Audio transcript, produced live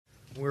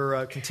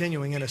We're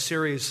continuing in a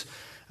series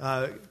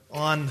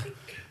on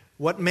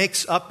what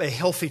makes up a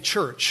healthy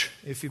church.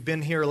 If you've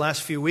been here the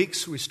last few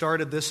weeks, we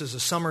started this as a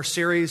summer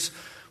series.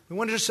 We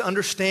want to just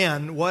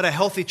understand what a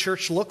healthy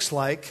church looks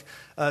like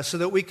so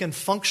that we can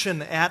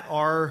function at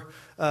our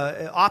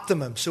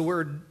optimum. So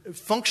we're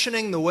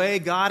functioning the way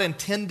God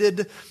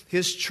intended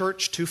His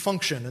church to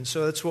function. And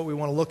so that's what we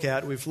want to look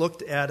at. We've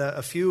looked at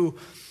a few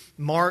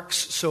marks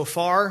so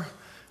far.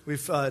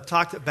 We've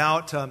talked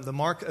about the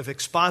mark of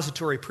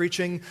expository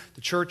preaching.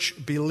 The church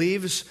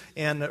believes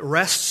and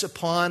rests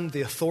upon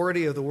the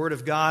authority of the Word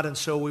of God, and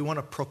so we want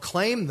to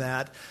proclaim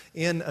that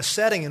in a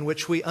setting in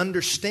which we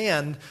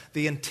understand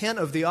the intent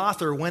of the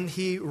author when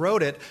he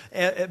wrote it,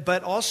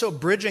 but also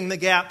bridging the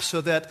gap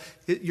so that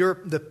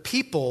the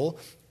people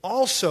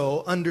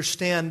also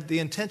understand the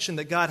intention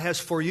that God has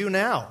for you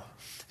now.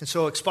 And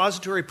so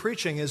expository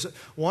preaching is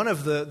one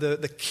of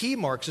the key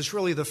marks. It's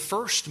really the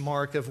first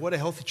mark of what a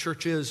healthy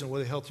church is and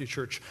what a healthy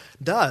church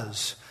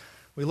does.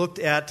 We looked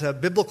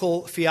at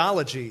biblical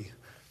theology,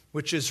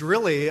 which is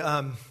really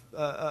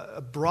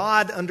a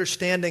broad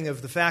understanding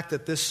of the fact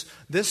that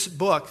this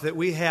book that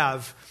we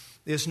have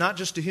is not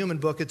just a human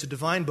book, it's a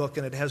divine book,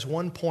 and it has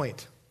one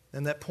point.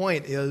 And that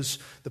point is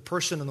the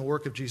person and the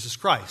work of Jesus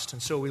Christ.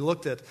 And so we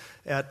looked at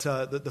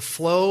the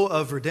flow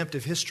of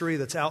redemptive history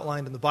that's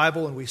outlined in the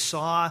Bible, and we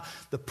saw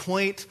the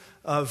point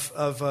of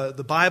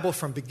the Bible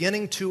from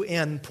beginning to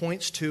end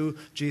points to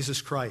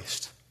Jesus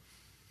Christ.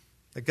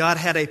 That God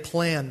had a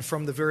plan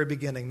from the very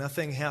beginning.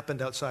 Nothing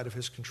happened outside of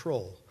His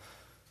control.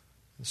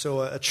 And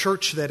so a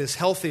church that is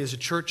healthy is a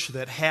church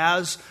that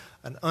has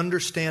an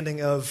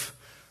understanding of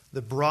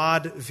the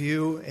broad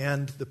view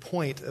and the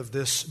point of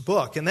this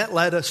book. And that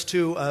led us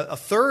to a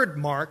third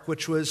mark,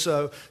 which was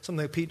something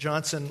that Pete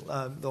Johnson,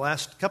 the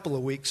last couple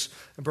of weeks,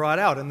 brought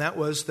out, and that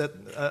was that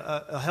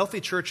a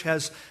healthy church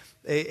has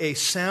a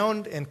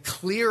sound and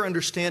clear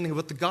understanding of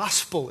what the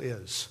gospel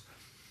is.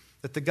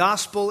 That the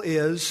gospel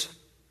is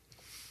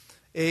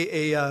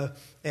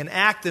an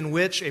act in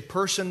which a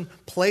person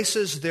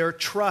places their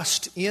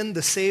trust in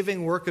the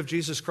saving work of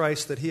Jesus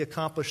Christ that He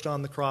accomplished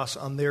on the cross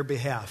on their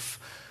behalf.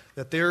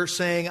 That they're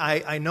saying,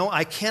 I know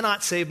I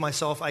cannot save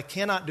myself, I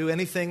cannot do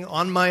anything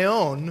on my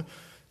own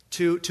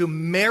to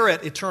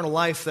merit eternal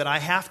life, that I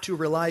have to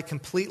rely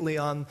completely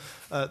on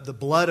the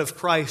blood of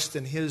Christ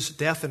and His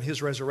death and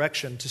His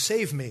resurrection to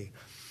save me.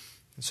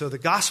 And so the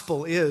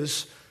gospel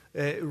is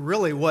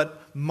really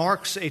what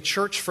marks a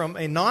church from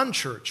a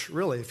non-church,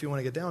 really, if you want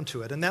to get down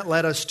to it. And that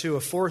led us to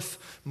a fourth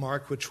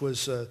mark, which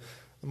was the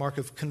mark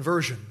of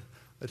conversion.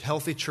 That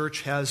healthy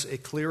church has a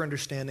clear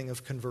understanding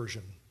of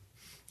conversion.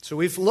 So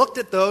we've looked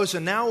at those,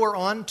 and now we're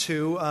on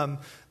to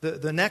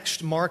the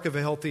next mark of a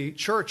healthy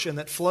church, and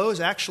that flows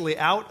actually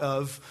out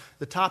of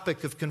the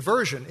topic of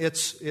conversion.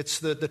 It's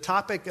the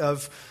topic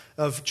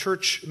of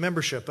church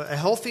membership. A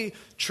healthy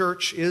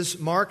church is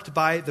marked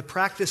by the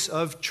practice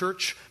of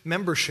church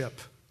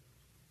membership.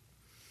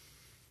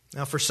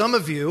 Now, for some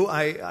of you,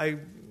 I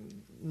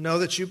know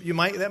that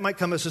that might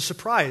come as a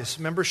surprise.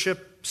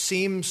 Membership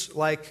seems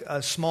like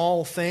a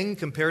small thing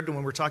compared to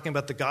when we're talking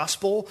about the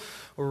gospel,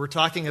 or we're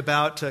talking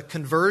about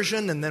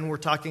conversion, and then we're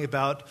talking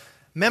about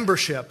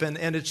membership, and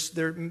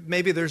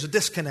maybe there's a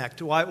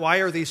disconnect. Why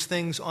are these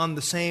things on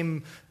the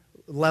same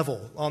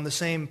level, on the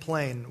same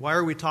plane? Why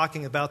are we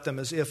talking about them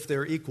as if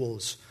they're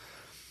equals?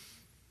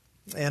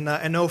 And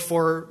I know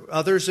for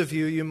others of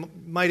you, you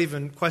might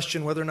even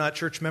question whether or not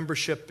church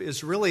membership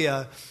is really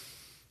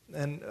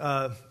an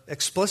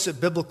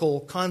explicit biblical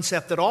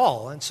concept at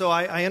all. And so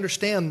I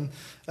understand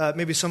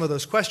maybe some of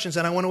those questions,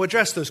 and I want to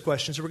address those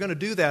questions. We're going to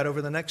do that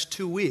over the next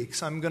 2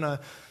 weeks.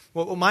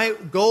 What my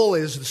goal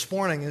is this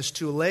morning is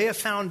to lay a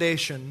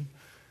foundation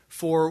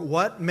for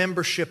what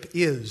membership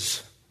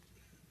is,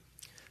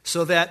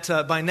 so that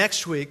by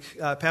next week,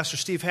 Pastor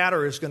Steve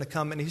Hatter is going to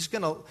come, and he's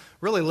going to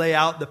really lay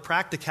out the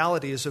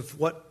practicalities of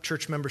what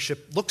church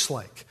membership looks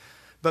like.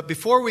 But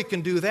before we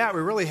can do that, we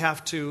really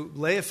have to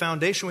lay a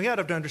foundation. We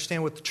have to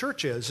understand what the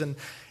church is. And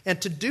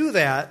to do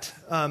that,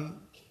 I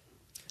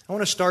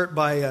want to start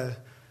by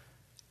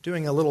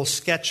doing a little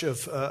sketch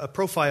of a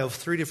profile of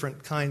three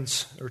different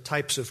kinds or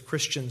types of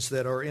Christians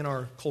that are in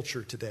our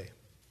culture today.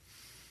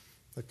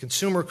 The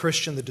consumer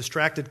Christian, the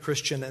distracted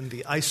Christian, and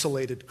the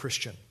isolated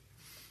Christian.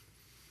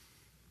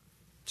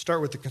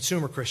 Start with the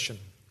consumer Christian.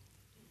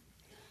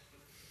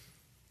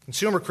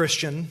 Consumer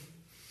Christian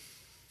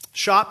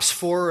shops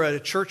for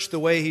a church the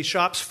way he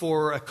shops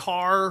for a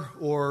car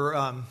or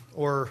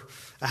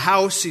a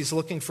house. He's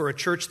looking for a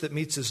church that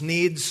meets his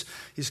needs.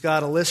 He's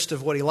got a list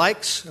of what he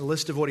likes, a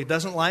list of what he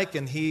doesn't like,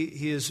 and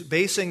he is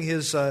basing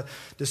his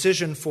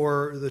decision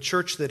for the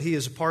church that he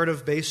is a part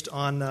of based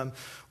on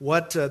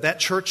what that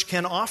church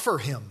can offer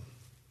him.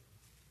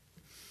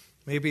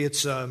 Maybe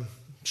it's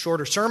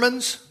shorter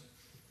sermons.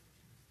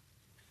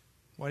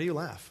 Why do you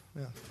laugh?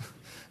 Yeah.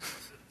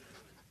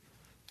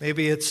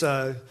 Maybe it's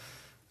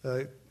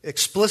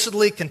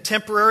explicitly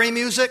contemporary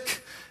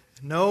music.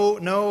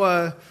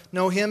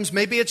 No hymns.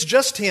 Maybe it's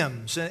just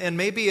hymns, and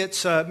maybe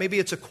it's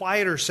a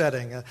quieter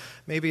setting.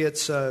 Maybe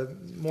it's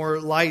more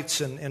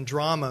lights and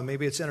drama.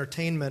 Maybe it's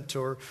entertainment,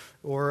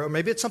 or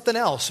maybe it's something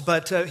else.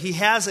 But he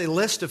has a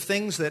list of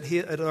things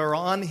that are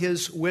on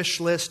his wish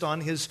list,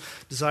 on his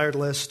desired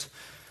list.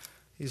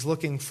 He's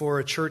looking for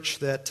a church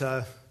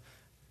that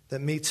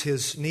meets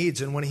his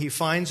needs, and when he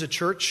finds a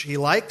church he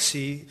likes,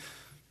 he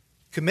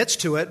commits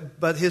to it,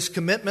 but his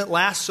commitment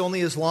lasts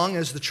only as long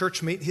as the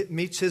church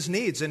meets his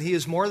needs, and he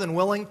is more than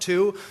willing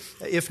to,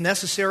 if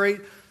necessary,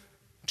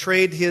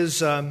 trade his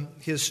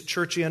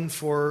church in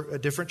for a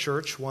different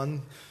church,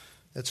 one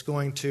that's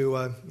going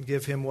to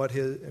give him what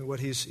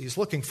he's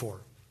looking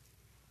for.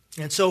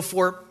 And so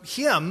for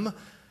him,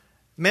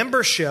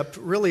 membership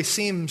really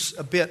seems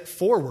a bit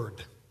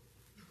forward.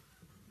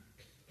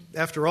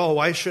 After all,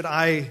 why should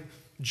I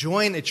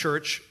join a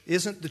church?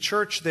 Isn't the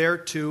church there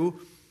to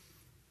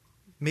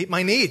meet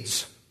my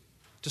needs,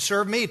 to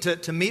serve me,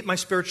 to meet my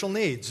spiritual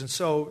needs? And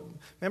so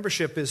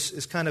membership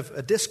is kind of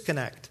a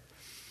disconnect.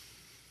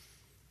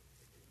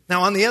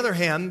 Now, on the other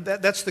hand,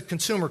 that's the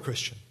consumer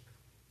Christian.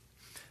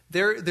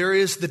 There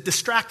is the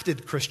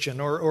distracted Christian,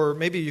 or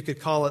maybe you could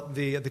call it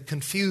the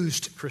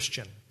confused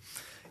Christian.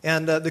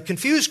 And the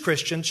confused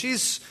Christian,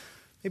 she's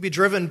maybe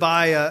driven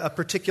by a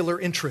particular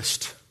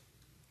interest.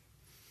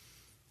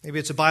 Maybe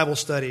it's a Bible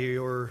study,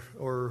 or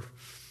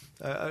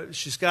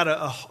she's got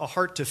a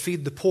heart to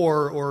feed the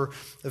poor or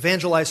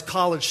evangelize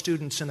college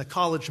students in a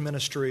college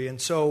ministry.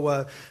 And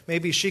so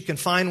maybe she can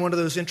find one of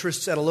those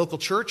interests at a local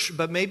church,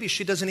 but maybe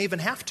she doesn't even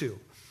have to.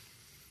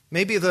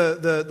 Maybe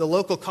the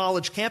local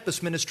college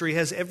campus ministry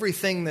has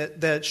everything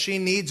that she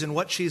needs and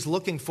what she's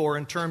looking for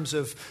in terms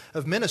of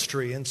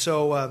ministry. And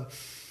so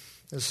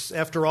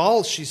after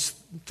all, she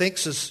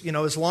thinks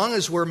as long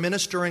as we're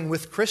ministering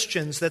with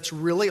Christians, that's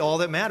really all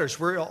that matters.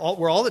 We're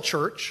all the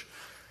church.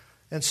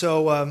 And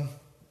so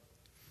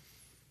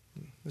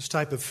this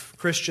type of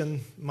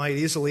Christian might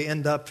easily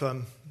end up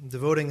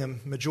devoting a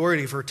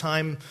majority of her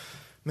time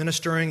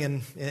ministering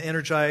and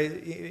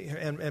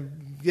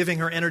giving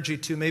her energy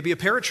to maybe a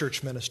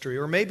parachurch ministry,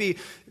 or maybe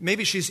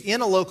she's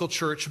in a local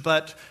church,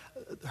 but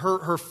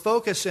her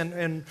focus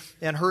and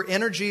her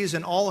energies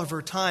and all of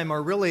her time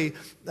are really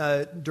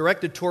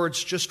directed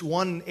towards just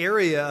one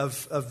area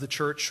of the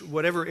church,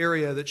 whatever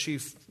area that she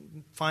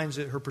finds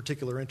her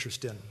particular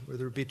interest in,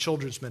 whether it be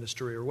children's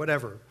ministry or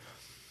whatever.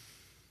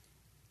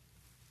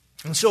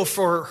 And so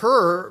for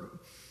her,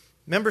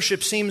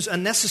 membership seems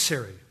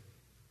unnecessary.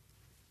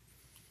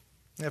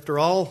 After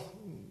all,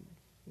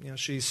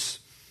 she's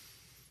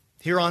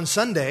here on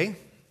Sunday,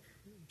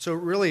 so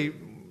really,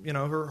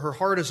 her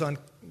heart is on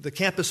the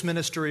campus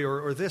ministry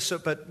or this,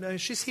 but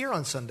she's here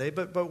on Sunday,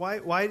 but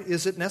why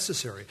is it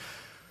necessary?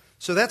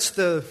 So that's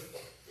the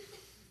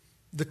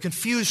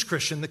confused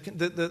Christian,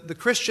 the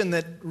Christian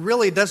that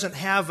really doesn't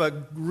have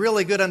a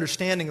really good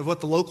understanding of what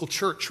the local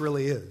church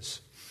really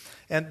is.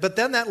 But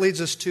then that leads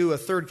us to a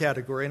third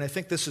category, and I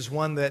think this is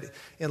one that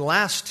in the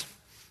last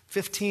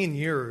 15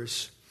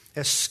 years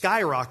has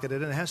skyrocketed,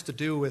 and it has to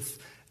do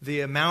with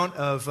the amount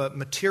of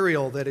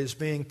material that is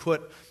being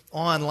put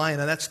online,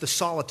 and that's the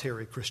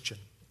solitary Christian,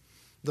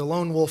 the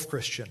lone wolf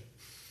Christian.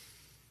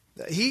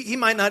 He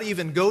might not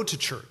even go to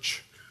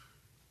church.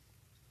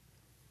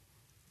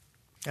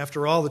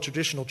 After all, the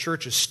traditional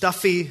church is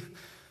stuffy,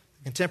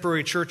 the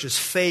contemporary church is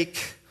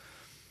fake.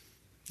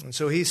 And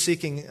so he's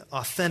seeking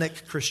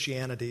authentic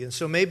Christianity. And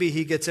so maybe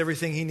he gets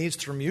everything he needs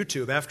from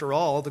YouTube. After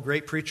all, the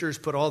great preachers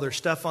put all their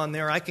stuff on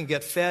there. I can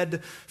get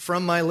fed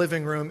from my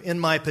living room in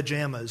my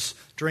pajamas,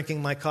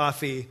 drinking my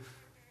coffee.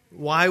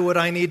 Why would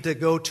I need to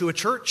go to a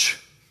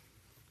church?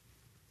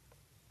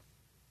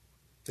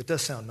 It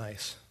does sound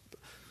nice.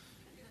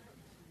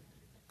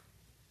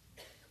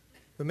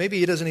 But maybe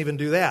he doesn't even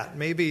do that.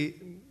 Maybe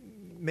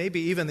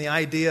even the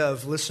idea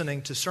of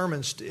listening to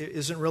sermons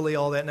isn't really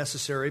all that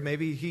necessary.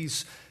 Maybe he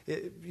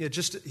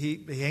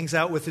hangs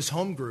out with his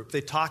home group.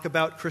 They talk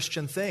about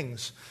Christian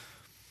things,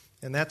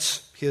 and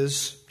that's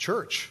his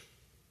church.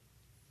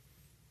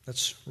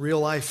 That's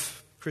real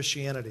life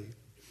Christianity.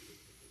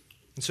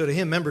 And so to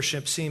him,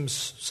 membership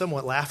seems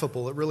somewhat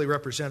laughable. It really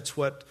represents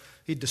what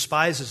he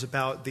despises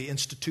about the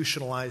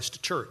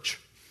institutionalized church.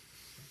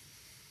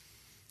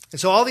 And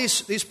so all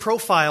these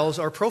profiles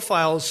are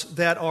profiles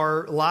that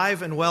are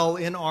live and well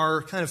in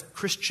our kind of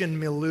Christian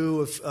milieu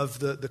of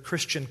the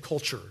Christian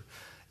culture.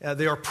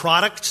 They are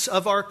products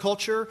of our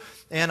culture,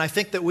 and I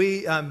think that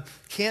we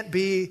can't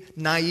be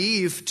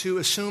naive to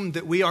assume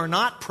that we are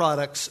not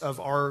products of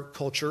our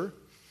culture,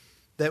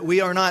 that we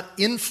are not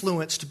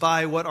influenced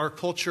by what our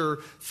culture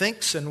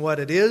thinks and what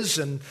it is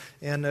and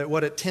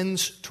what it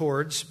tends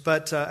towards.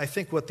 But I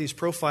think what these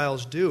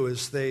profiles do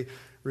is they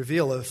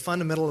reveal a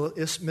fundamental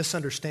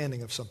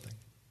misunderstanding of something.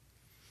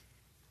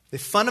 They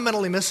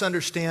fundamentally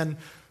misunderstand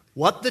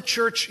what the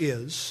church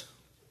is,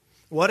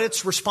 what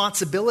its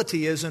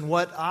responsibility is, and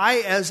what I,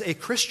 as a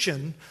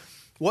Christian,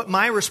 what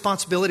my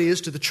responsibility is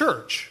to the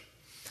church.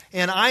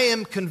 And I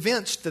am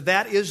convinced that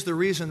that is the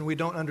reason we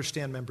don't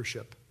understand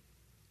membership.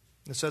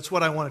 And so that's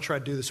what I want to try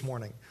to do this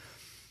morning.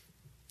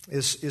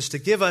 is to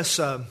give us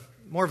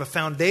more of a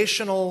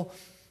foundational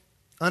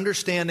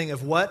understanding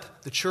of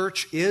what the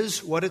church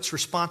is, what its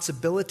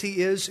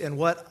responsibility is, and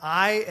what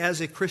I, as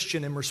a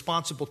Christian, am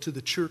responsible to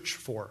the church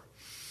for.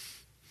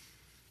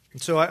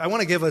 And so I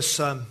want to give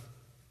us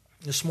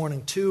this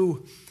morning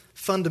two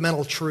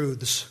fundamental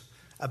truths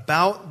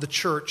about the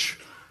church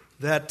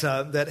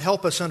that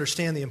help us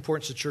understand the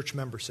importance of church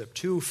membership.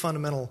 Two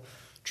fundamental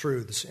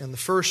truths. And the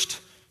first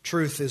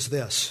truth is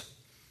this: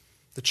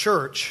 the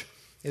church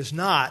is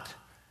not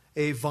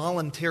a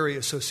voluntary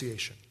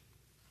association.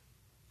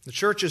 The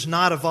church is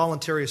not a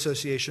voluntary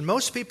association.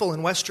 Most people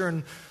in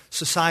Western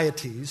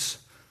societies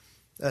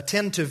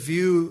tend to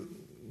view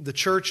the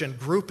church and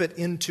group it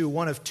into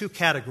one of two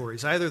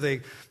categories. Either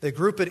they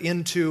group it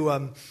into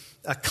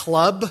a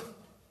club,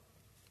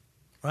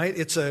 right?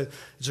 It's a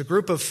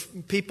group of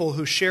people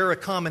who share a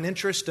common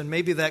interest, and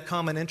maybe that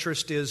common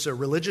interest is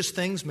religious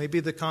things. Maybe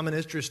the common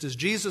interest is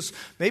Jesus.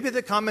 Maybe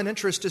the common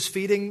interest is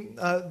feeding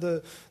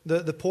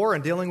the poor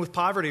and dealing with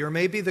poverty. Or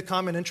maybe the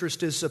common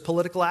interest is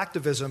political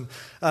activism.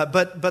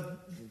 But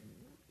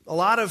a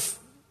lot of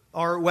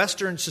our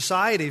Western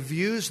society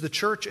views the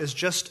church as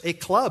just a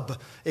club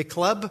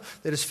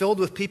that is filled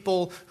with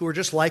people who are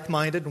just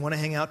like-minded and want to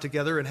hang out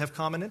together and have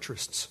common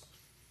interests.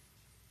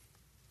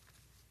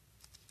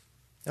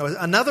 Now,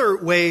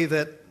 another way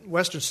that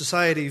Western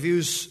society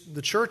views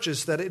the church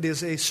is that it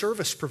is a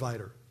service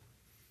provider.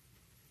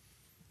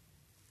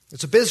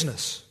 It's a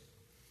business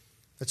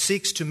that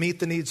seeks to meet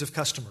the needs of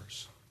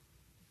customers.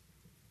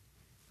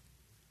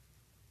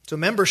 So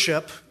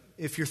membership,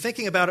 if you're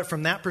thinking about it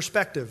from that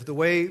perspective, the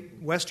way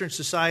Western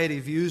society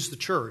views the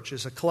church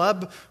as a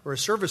club or a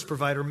service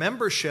provider,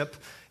 membership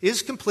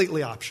is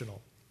completely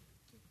optional.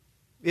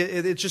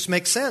 It just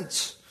makes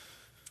sense.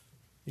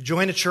 You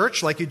join a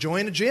church like you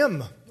join a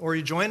gym, or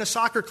you join a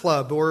soccer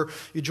club, or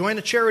you join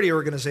a charity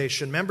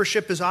organization.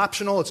 Membership is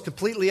optional. It's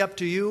completely up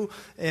to you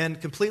and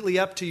completely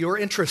up to your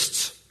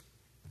interests.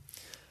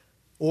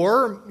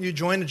 Or you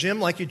join a gym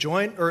like you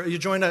join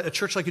a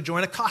church like you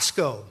join a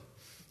Costco.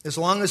 As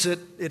long as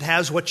it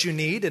has what you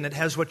need and it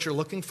has what you're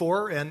looking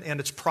for and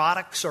its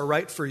products are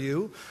right for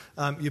you,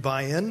 you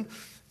buy in,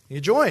 you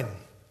join.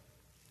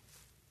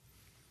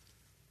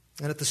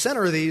 And at the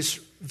center of these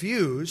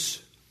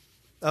views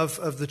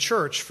of the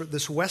church, for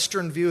this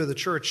Western view of the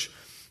church,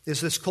 is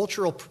this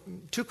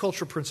two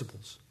cultural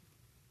principles: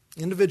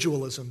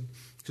 individualism,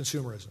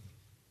 consumerism.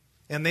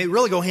 And they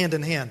really go hand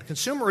in hand.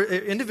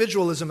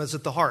 Individualism is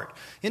at the heart.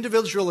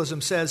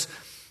 Individualism says,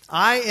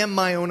 I am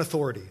my own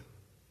authority.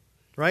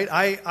 Right?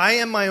 I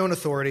am my own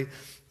authority.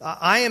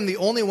 I am the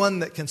only one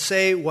that can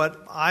say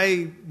what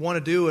I want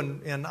to do,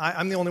 and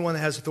I'm the only one that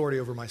has authority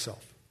over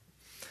myself.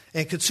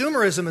 And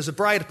consumerism is a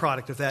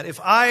byproduct of that. If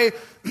I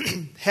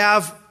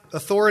have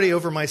authority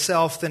over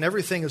myself, then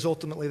everything is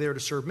ultimately there to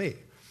serve me.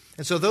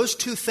 And so those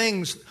two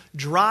things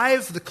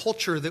drive the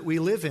culture that we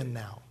live in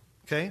now.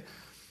 Okay?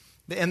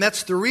 And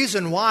that's the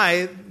reason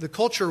why the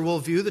culture will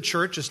view the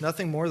church as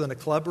nothing more than a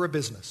club or a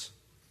business.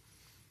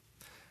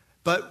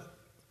 But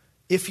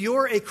if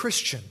you're a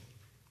Christian,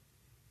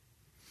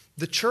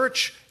 the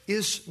church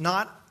is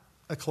not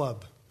a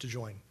club to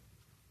join.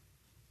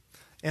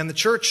 And the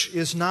church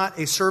is not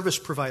a service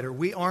provider.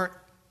 We aren't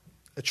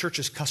a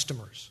church's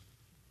customers.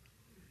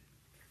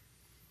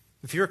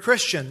 If you're a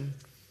Christian,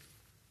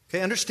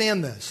 okay,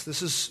 understand this.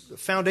 This is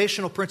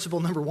foundational principle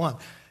number one.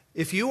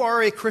 If you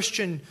are a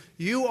Christian,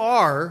 you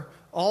are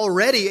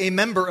already a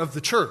member of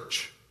the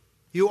church.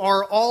 You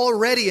are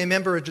already a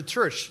member of the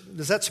church.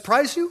 Does that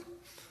surprise you?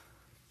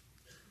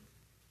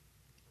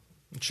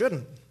 It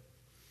shouldn't.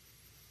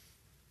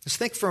 Just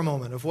think for a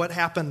moment of what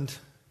happened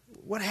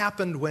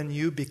when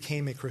you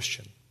became a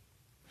Christian.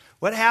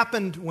 What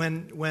happened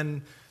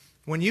when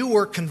you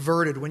were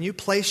converted, when you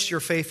placed your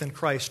faith in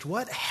Christ?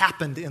 What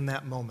happened in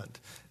that moment?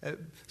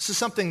 This is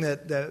something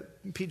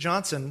that Pete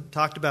Johnson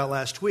talked about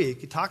last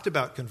week. He talked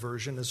about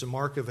conversion as a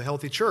mark of a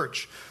healthy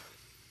church.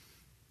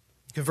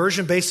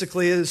 Conversion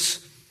basically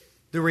is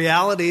the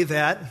reality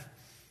that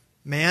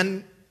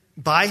man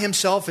by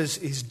himself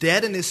is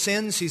dead in his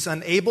sins. He's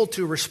unable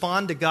to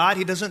respond to God.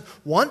 He doesn't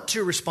want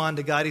to respond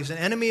to God. He's an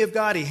enemy of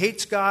God. He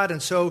hates God.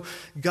 And so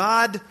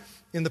God,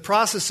 in the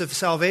process of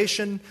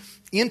salvation,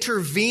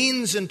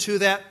 intervenes into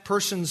that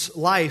person's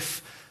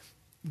life,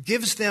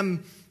 gives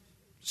them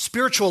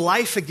spiritual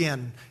life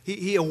again.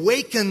 He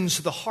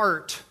awakens the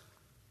heart.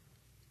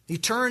 He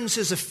turns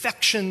his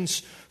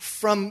affections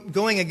from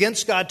going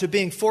against God to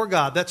being for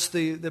God. That's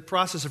the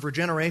process of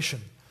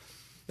regeneration.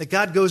 That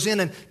God goes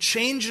in and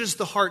changes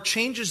the heart,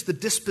 changes the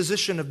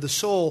disposition of the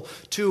soul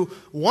to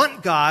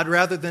want God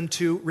rather than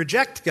to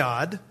reject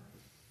God.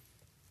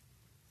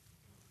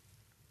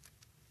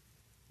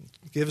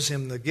 Gives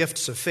him the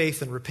gifts of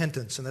faith and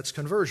repentance, and that's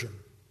conversion.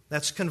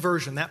 That's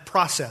conversion, that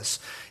process.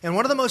 And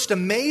one of the most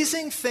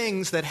amazing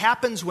things that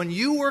happens when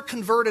you were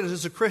converted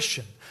as a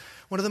Christian,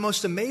 one of the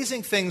most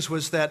amazing things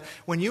was that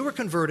when you were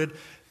converted,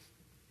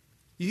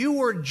 you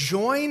were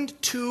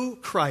joined to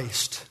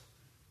Christ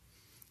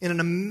in an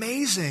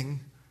amazing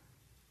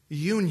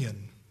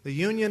union. The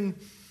union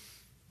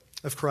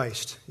of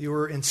Christ. You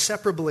were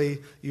inseparably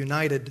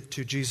united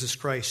to Jesus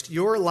Christ.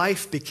 Your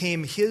life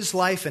became His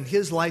life, and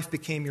His life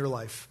became your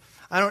life.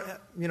 I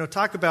don't,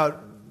 talk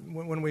about,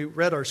 when we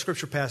read our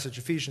scripture passage,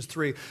 Ephesians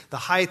 3, the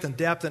height and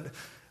depth, and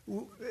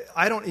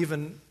I don't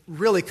even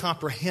really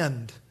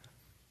comprehend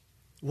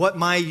what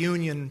my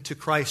union to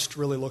Christ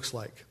really looks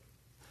like.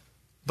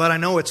 But I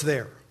know it's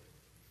there.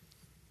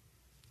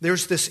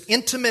 There's this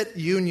intimate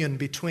union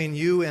between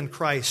you and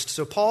Christ.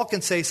 So Paul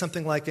can say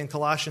something like in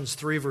Colossians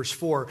 3, verse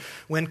 4,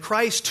 when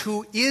Christ,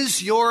 who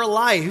is your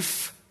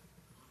life,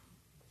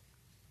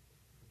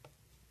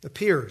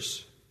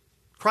 appears.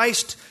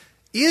 Christ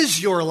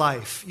is your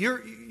life.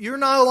 You're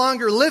no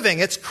longer living.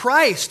 It's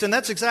Christ. And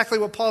that's exactly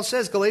what Paul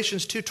says,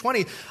 Galatians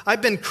 2:20.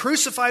 I've been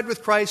crucified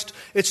with Christ.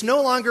 It's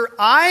no longer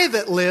I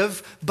that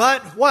live,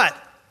 but what?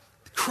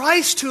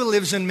 Christ who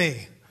lives in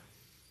me.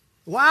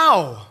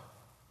 Wow.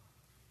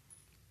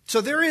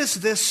 So there is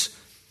this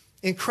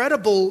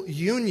incredible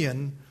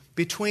union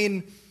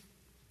between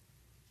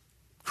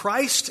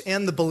Christ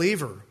and the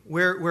believer,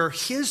 where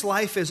His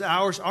life is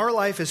ours, our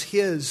life is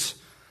His,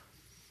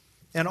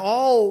 and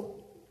all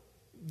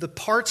the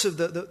parts of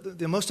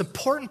the most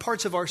important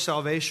parts of our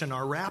salvation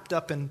are wrapped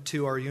up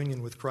into our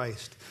union with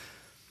Christ.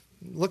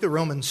 Look at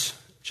Romans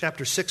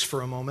chapter 6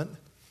 for a moment.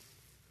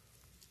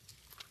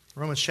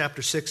 Romans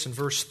chapter 6 and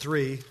verse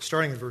 3,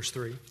 starting in verse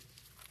 3.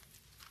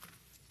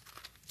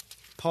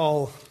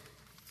 Paul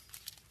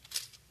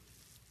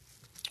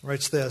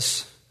writes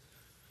this,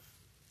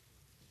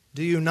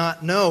 do you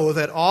not know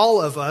that all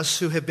of us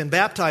who have been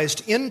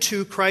baptized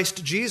into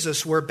Christ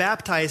Jesus were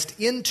baptized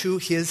into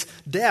His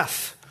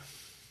death?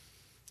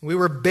 We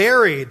were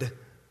buried,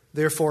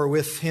 therefore,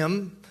 with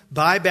Him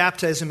by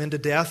baptism into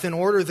death, in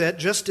order that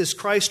just as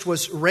Christ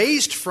was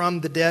raised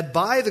from the dead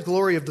by the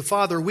glory of the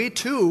Father, we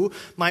too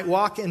might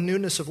walk in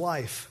newness of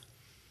life.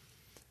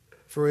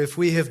 For if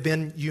we have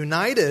been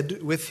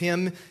united with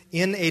Him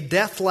in a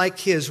death like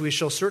His, we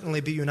shall certainly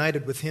be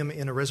united with Him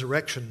in a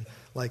resurrection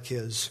like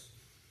His.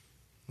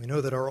 We know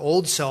that our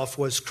old self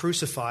was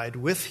crucified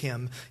with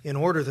Him in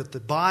order that the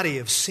body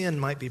of sin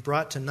might be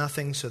brought to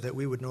nothing, so that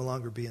we would no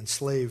longer be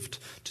enslaved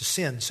to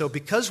sin. So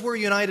because we're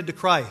united to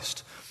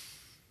Christ,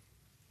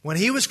 when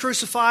He was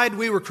crucified,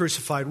 we were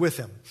crucified with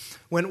Him.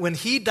 When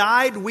He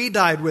died, we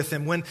died with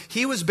Him. When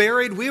He was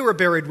buried, we were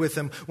buried with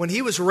Him. When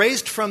He was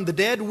raised from the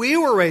dead, we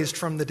were raised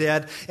from the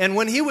dead. And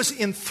when He was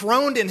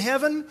enthroned in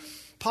heaven,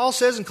 Paul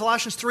says in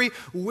Colossians 3,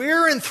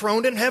 we're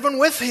enthroned in heaven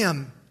with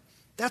Him.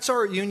 That's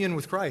our union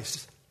with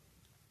Christ.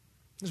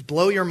 Does it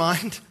blow your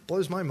mind? It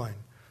blows my mind.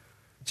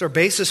 It's our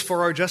basis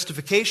for our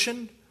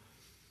justification.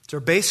 It's our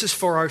basis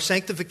for our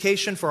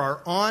sanctification, for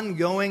our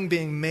ongoing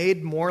being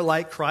made more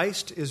like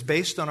Christ is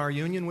based on our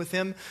union with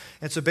Him.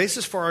 It's a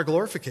basis for our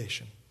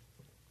glorification.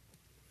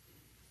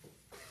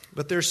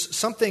 But there's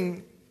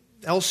something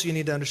else you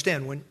need to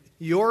understand. When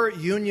your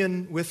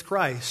union with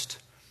Christ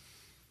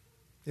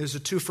is a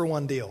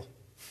 2-for-1 deal.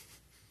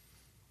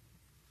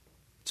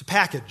 It's a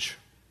package.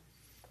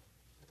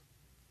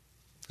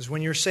 Because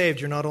when you're saved,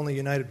 you're not only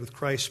united with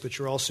Christ, but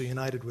you're also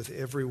united with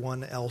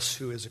everyone else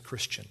who is a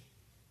Christian.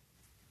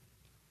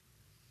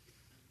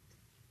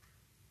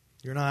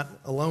 You're not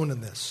alone in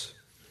this.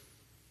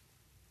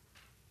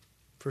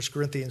 1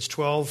 Corinthians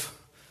 12,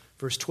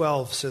 verse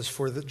 12 says,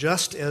 for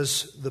just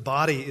as the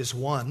body is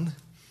one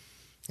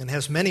and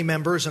has many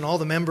members, and all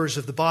the members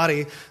of the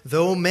body,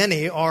 though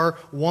many, are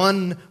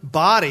one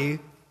body,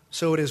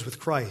 so it is with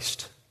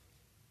Christ.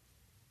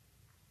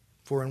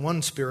 For in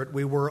one Spirit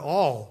we were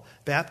all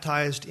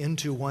baptized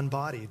into one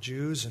body,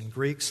 Jews and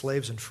Greeks,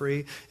 slaves and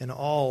free, and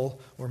all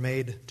were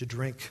made to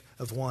drink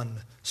of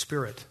one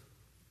Spirit.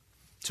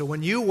 So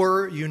when you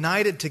were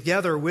united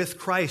together with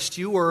Christ,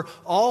 you were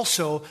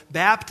also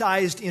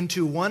baptized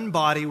into one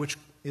body, which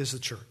is the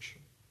church.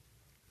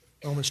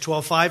 Romans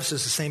 12:5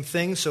 says the same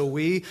thing. So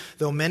we,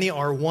 though many,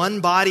 are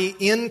one body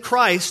in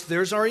Christ,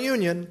 there's our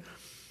union,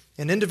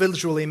 and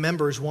individually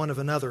members one of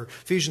another.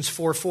 Ephesians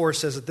 4:4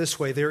 says it this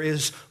way, there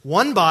is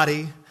one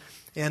body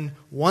and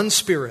one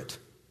Spirit.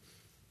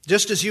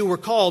 Just as you were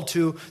called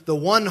to the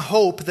one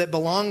hope that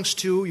belongs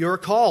to your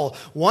call.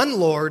 One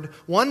Lord,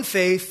 one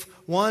faith,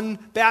 one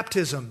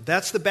baptism.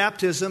 That's the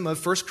baptism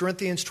of 1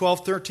 Corinthians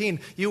 12:13.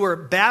 You were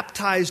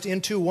baptized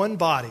into one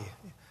body,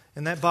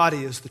 and that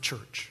body is the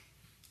church.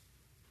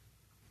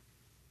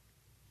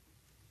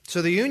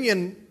 So the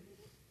union,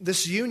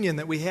 this union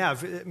that we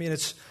have, it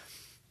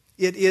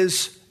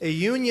is a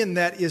union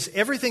that is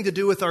everything to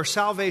do with our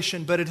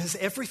salvation, but it has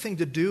everything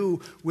to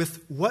do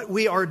with what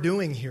we are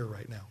doing here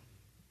right now.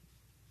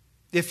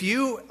 If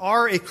you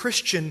are a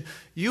Christian,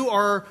 you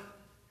are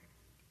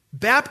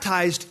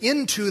baptized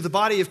into the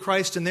body of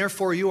Christ, and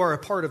therefore you are a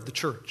part of the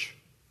church.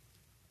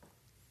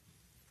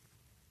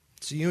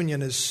 This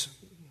union is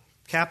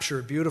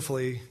captured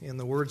beautifully in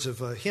the words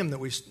of a hymn that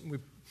we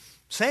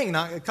sang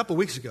a couple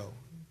weeks ago.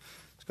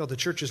 It's called The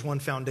Church is One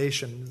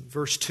Foundation,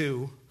 verse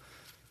 2.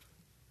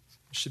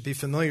 It should be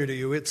familiar to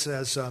you. It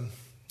says,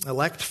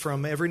 elect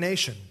from every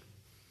nation,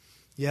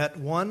 yet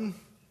one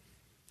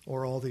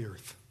or all the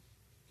earth.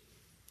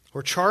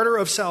 Or charter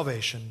of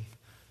salvation,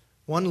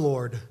 one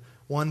Lord,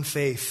 one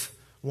faith,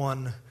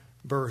 one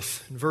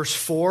birth. In verse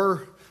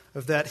 4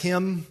 of that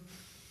hymn,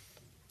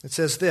 it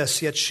says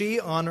this, "Yet she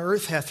on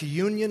earth hath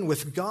union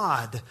with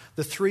God,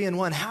 the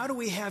three-in-one." How do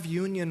we have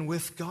union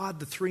with God,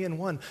 the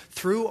three-in-one?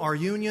 Through our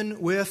union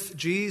with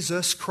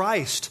Jesus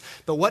Christ.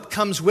 But what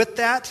comes with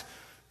that?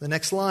 The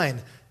next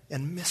line,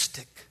 "And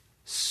mystic,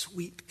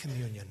 sweet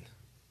communion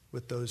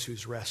with those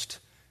whose rest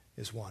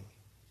is won."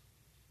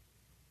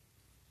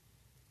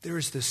 There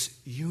is this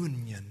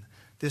union,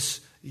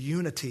 this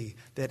unity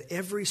that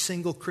every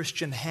single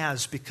Christian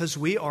has because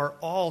we are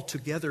all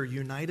together,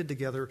 united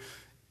together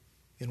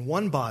in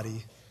one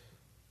body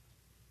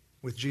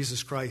with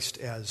Jesus Christ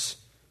as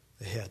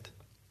the head.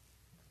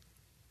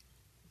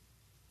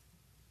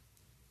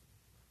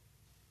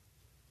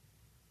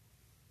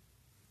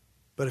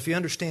 But if you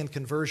understand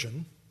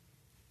conversion,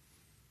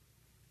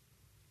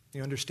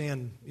 you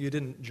understand you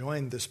didn't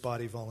join this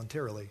body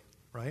voluntarily,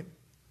 right?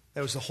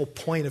 That was the whole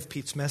point of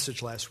Pete's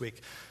message last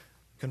week.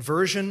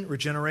 Conversion,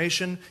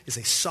 regeneration, is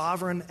a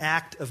sovereign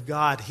act of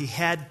God. He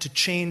had to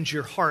change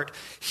your heart.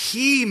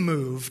 He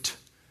moved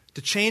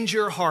to change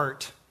your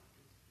heart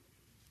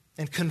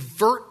and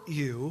convert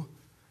you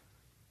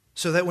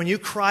so that when you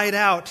cried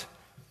out,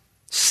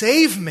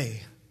 "Save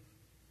me,"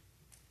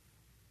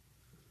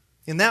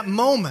 in that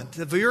moment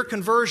of your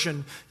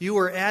conversion, you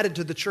were added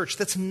to the church.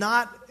 That's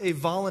not a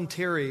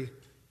voluntary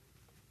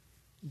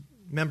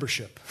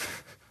membership.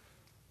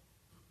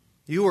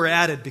 You were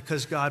added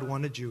because God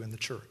wanted you in the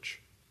church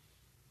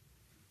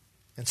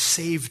and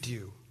saved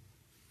you.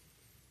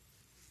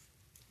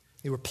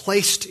 You were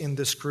placed in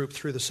this group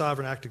through the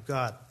sovereign act of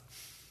God.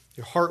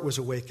 Your heart was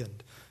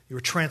awakened. You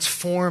were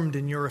transformed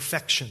in your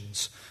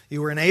affections.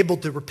 You were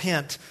enabled to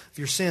repent of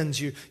your sins.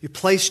 You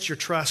placed your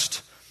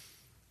trust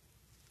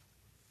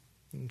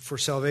for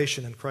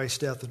salvation in Christ's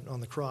death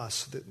on the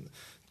cross.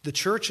 The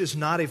church is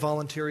not a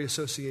voluntary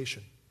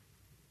association.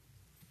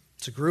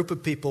 It's a group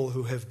of people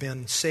who have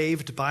been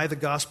saved by the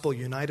gospel,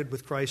 united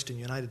with Christ and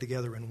united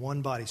together in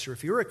one body. So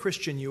if you're a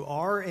Christian, you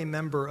are a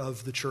member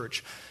of the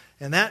church.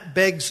 And that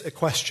begs a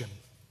question.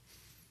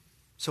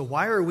 So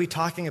why are we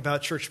talking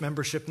about church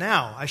membership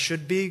now? I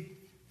should be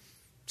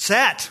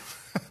set.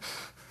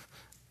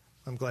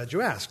 I'm glad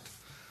you asked.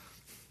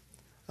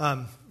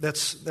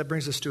 That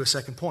brings us to a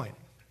second point.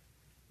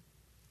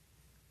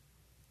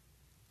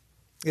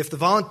 If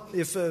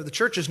the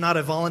church is not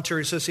a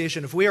voluntary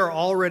association, if we are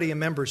already a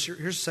member,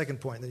 here's the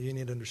second point that you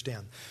need to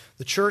understand.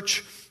 The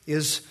church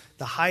is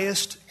the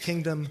highest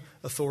kingdom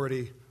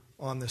authority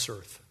on this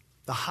earth.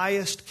 The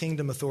highest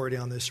kingdom authority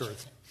on this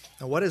earth.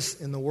 Now, what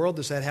in the world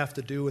does that have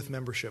to do with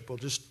membership? Well,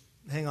 just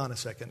hang on a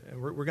second.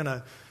 We're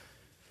going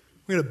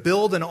to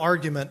build an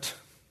argument,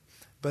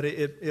 but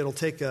it'll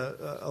take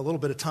a little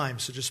bit of time.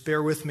 So just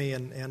bear with me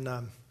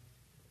and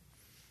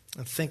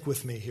think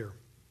with me here.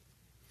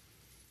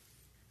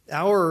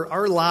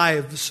 Our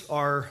lives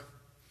are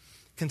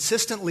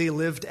consistently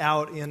lived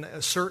out in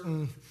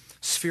certain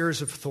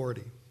spheres of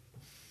authority.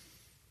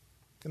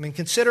 I mean,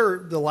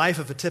 consider the life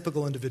of a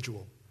typical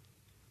individual.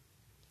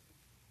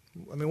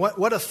 I mean,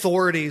 what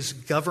authorities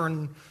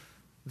govern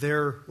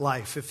their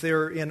life? If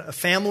they're in a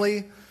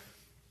family,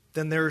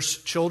 then there's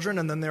children,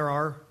 and then there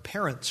are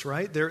parents,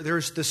 right?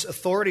 There's this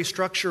authority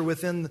structure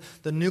within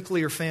the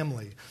nuclear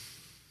family.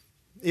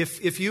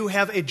 If you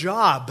have a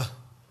job,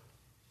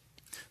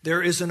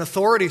 there is an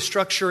authority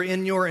structure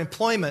in your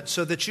employment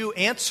so that you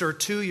answer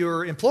to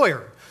your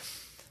employer.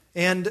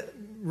 And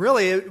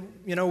really,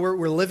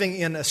 we're living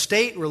in a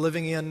state, we're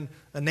living in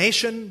a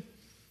nation,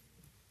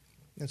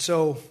 and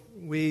so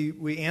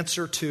we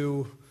answer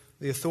to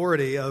the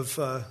authority of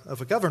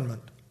a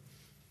government.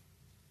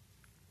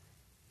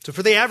 So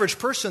for the average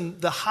person,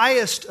 the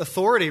highest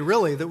authority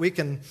really that we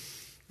can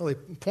really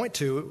point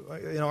to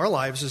in our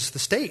lives is the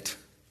state.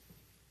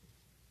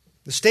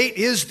 The state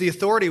is the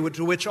authority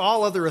to which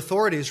all other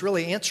authorities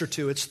really answer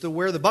to. It's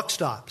where the buck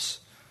stops.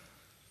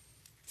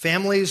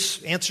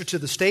 Families answer to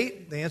the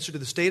state. They answer to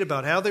the state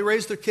about how they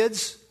raise their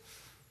kids.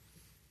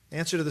 They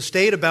answer to the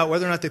state about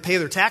whether or not they pay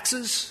their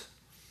taxes.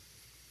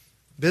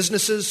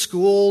 Businesses,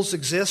 schools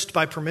exist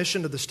by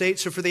permission of the state.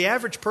 So for the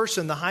average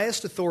person, the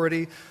highest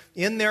authority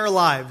in their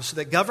lives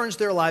that governs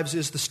their lives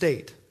is the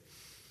state.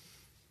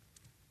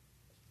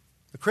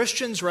 The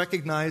Christians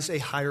recognize a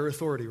higher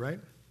authority, right?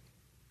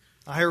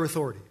 A higher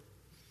authority.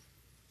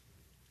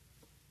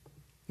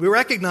 We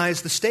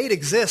recognize the state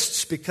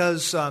exists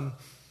because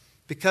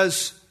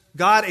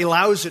God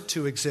allows it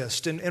to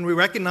exist. And we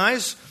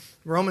recognize,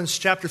 Romans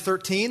chapter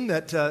 13,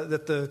 that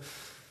the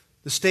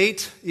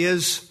state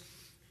is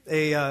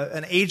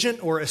an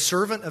agent or a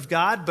servant of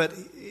God, but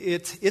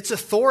its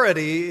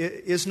authority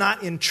is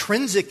not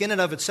intrinsic in and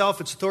of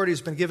itself. Its authority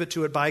has been given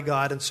to it by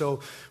God, and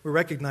so we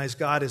recognize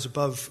God is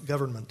above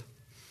government.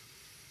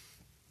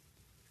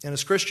 And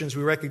as Christians,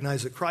 we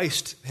recognize that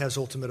Christ has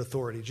ultimate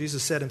authority.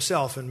 Jesus said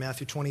himself in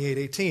Matthew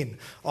 28:18,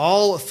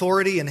 "All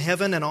authority in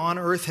heaven and on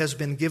earth has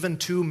been given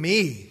to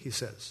me," he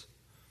says.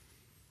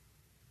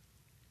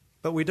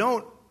 But we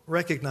don't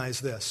recognize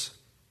this.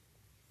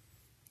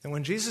 And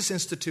when Jesus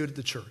instituted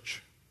the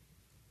church,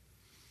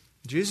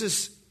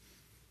 Jesus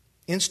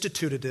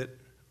instituted it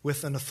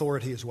with an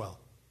authority as well.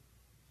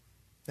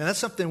 And that's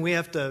something we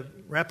have to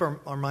wrap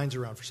our minds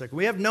around for a second.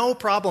 We have no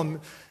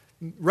problem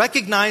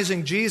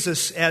recognizing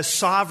Jesus as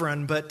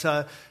sovereign, but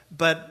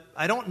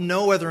I don't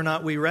know whether or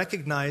not we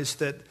recognize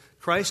that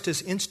Christ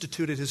has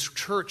instituted his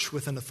church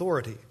with an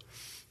authority.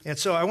 And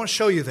so I want to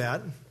show you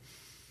that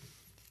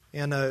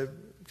and kind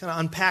of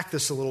unpack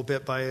this a little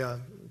bit by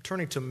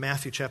turning to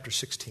Matthew chapter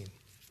 16.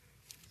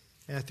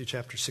 Matthew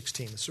chapter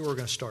 16. This is where we're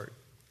going to start.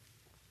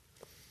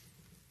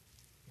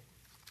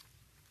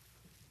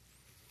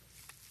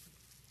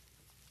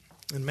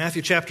 In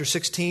Matthew chapter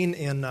 16,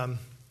 in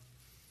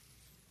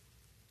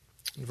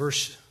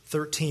verse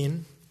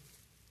 13,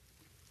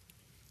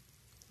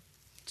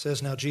 it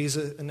says, Now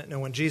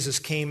when Jesus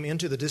came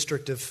into the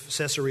district of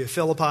Caesarea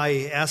Philippi,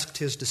 he asked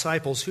his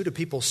disciples, Who do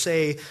people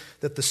say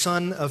that the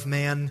Son of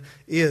Man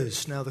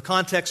is? Now the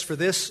context for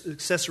this,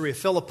 Caesarea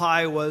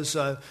Philippi, was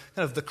kind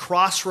of the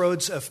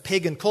crossroads of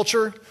pagan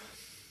culture.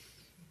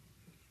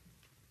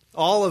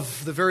 All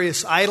of the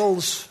various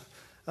idols,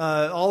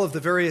 all of the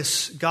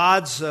various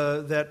gods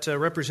that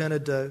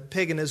represented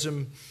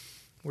paganism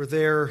were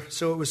there.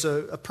 So it was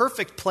a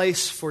perfect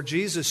place for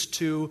Jesus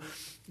to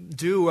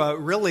do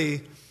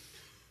really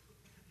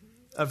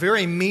a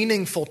very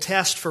meaningful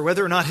test for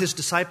whether or not his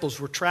disciples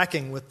were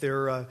tracking with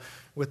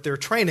their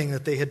training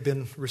that they had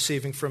been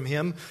receiving from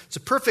him. It's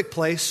a perfect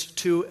place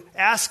to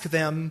ask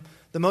them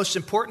the most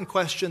important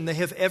question they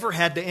have ever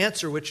had to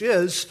answer, which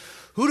is,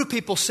 who do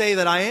people say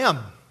that I am?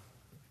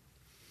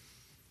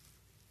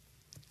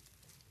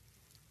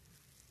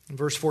 In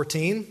verse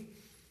 14,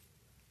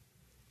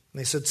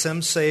 they said,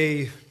 some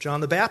say John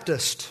the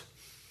Baptist,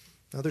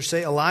 others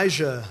say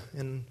Elijah,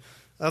 and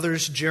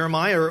others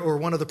Jeremiah or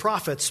one of the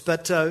prophets.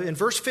 But in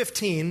verse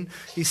 15,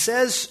 he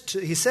said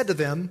to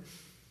them,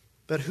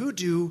 but who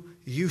do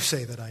you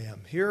say that I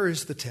am? Here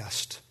is the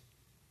test.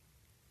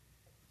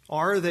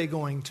 Are they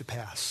going to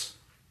pass?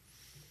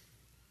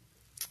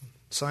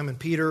 Simon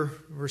Peter,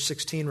 verse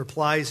 16,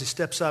 replies. He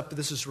steps up.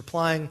 This is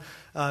replying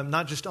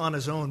not just on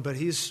his own, but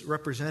he's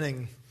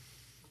representing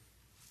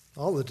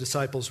all the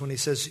disciples when he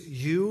says,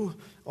 you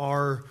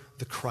are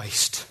the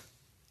Christ,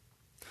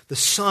 the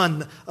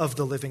Son of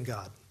the living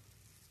God.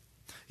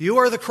 You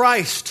are the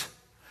Christ.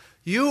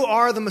 You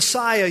are the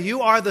Messiah.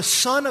 You are the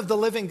Son of the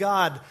living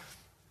God.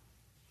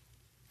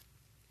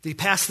 Did he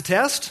pass the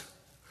test?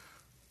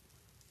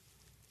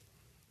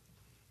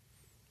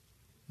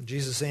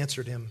 Jesus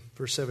answered him,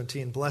 verse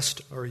 17,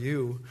 Blessed are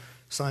you,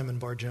 Simon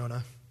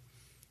Bar-Jonah,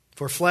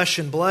 for flesh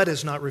and blood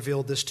has not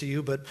revealed this to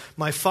you, but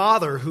my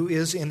Father who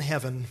is in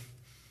heaven.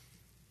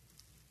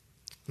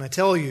 And I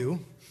tell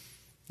you,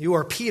 you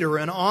are Peter,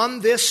 and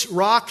on this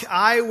rock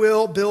I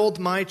will build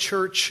my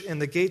church, and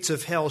the gates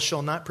of hell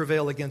shall not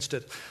prevail against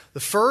it.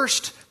 The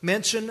first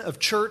mention of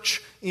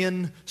church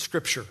in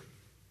Scripture.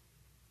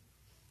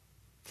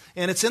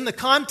 And it's in the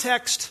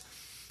context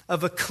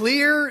of a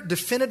clear,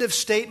 definitive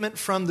statement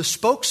from the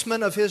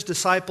spokesman of his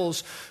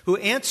disciples who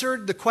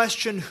answered the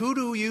question, who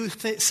do you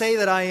say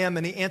that I am?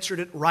 And he answered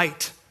it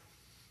right.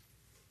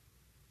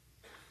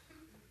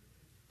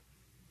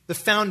 The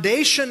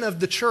foundation of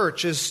the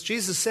church, as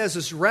Jesus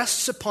says,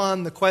 rests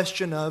upon the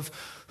question of,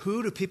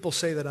 who do people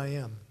say that I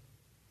am?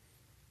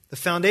 The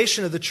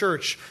foundation of the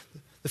church,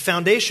 the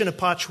foundation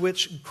upon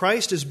which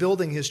Christ is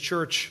building his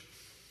church,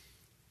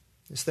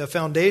 is the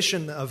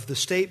foundation of the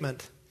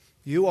statement,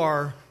 you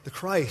are the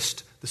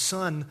Christ, the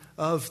Son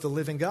of the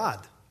living God.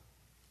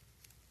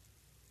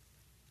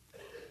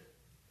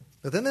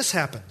 But then this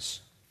happens,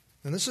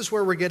 and this is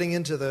where we're getting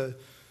into the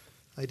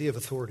idea of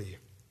authority.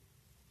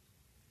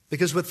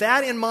 Because with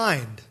that in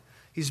mind,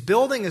 he's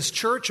building his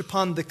church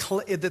upon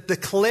the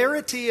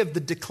clarity of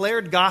the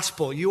declared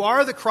gospel. You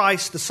are the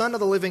Christ, the Son of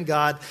the living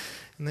God.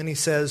 And then he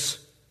says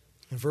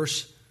in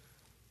verse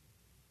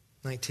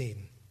 19,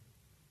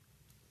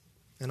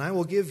 and I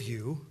will give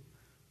you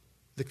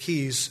the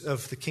keys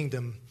of the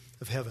kingdom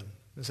of heaven.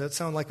 Does that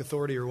sound like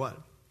authority or what?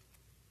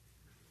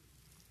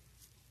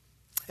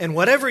 And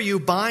whatever you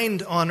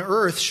bind on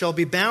earth shall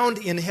be bound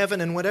in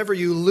heaven, and whatever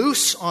you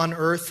loose on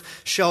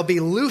earth shall be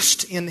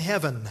loosed in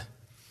heaven.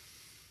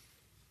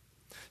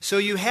 So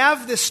you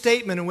have this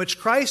statement in which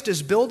Christ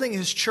is building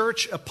his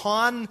church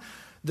upon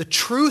the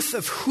truth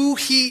of who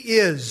he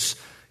is.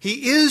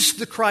 He is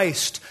the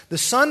Christ, the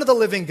Son of the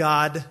living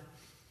God,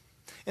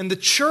 and the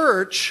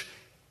church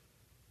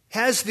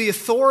has the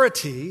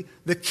authority,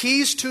 the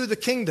keys to the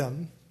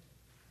kingdom,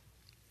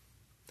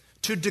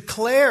 to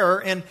declare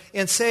and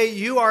say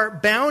you are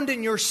bound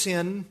in your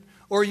sin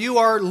or you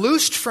are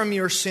loosed from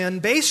your sin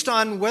based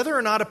on whether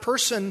or not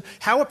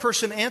how a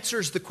person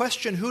answers the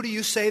question, who do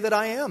you say that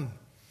I am?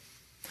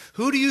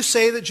 Who do you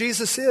say that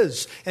Jesus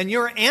is? And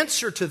your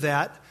answer to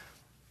that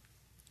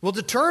will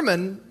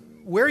determine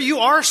where you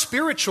are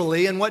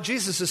spiritually. And what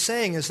Jesus is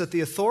saying is that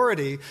the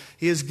authority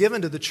he has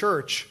given to the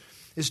church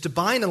is to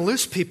bind and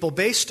loose people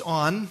based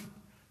on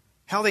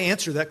how they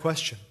answer that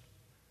question.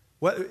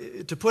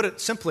 To put it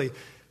simply,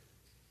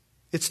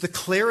 it's the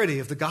clarity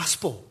of the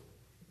gospel.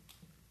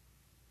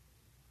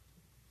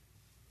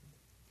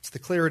 It's the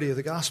clarity of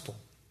the gospel.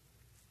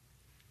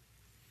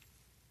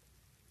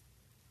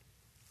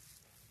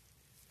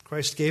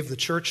 Christ gave the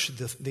church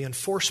the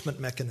enforcement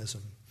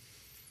mechanism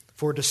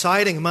for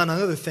deciding, among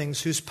other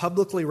things, who's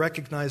publicly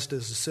recognized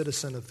as a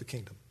citizen of the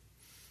kingdom.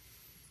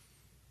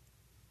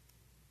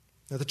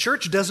 Now, the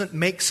church doesn't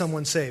make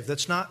someone saved.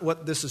 That's not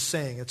what this is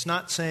saying. It's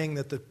not saying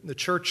that the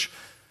church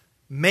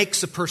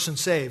makes a person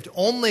saved.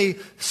 Only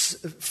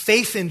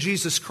faith in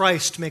Jesus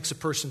Christ makes a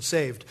person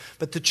saved.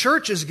 But the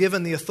church is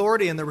given the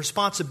authority and the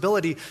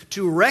responsibility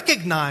to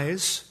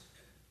recognize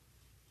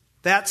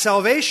that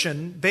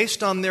salvation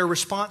based on their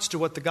response to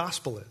what the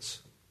gospel is.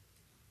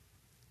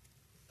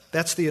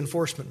 That's the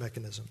enforcement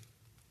mechanism.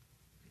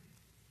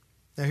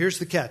 Now here's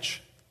the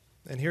catch.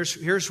 And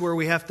here's where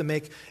we have to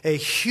make a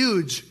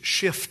huge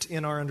shift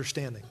in our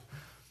understanding.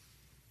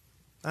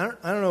 I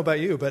don't know about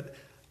you, but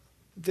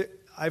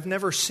I've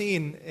never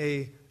seen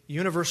a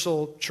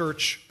universal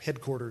church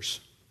headquarters.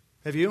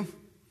 Have you?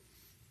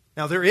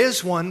 Now there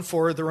is one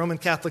for the Roman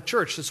Catholic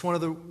Church. It's one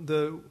of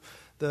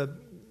the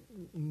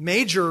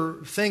major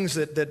things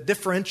that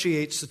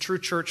differentiates the true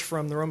church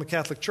from the Roman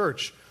Catholic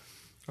Church.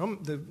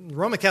 The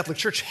Roman Catholic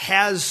Church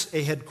has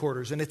a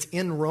headquarters, and it's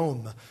in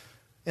Rome,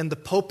 and the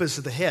Pope is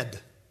the head.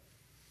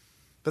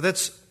 But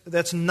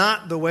that's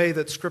not the way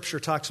that Scripture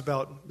talks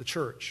about the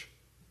church.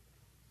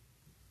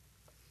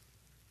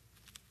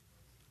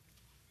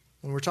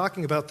 When we're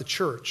talking about the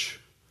church,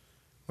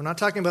 we're not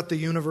talking about the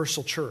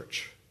universal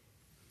church.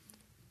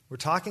 We're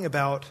talking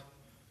about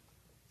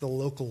the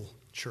local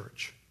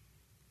church.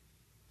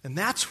 And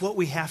that's what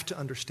we have to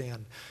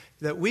understand.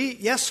 That we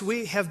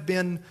have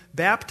been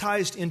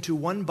baptized into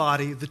one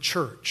body, the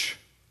church.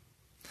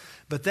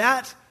 But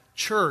that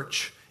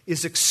church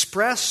is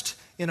expressed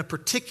in a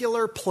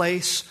particular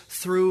place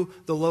through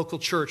the local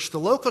church. The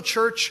local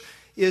church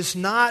is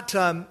not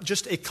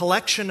just a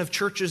collection of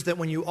churches that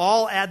when you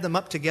all add them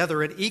up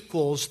together, it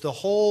equals the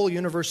whole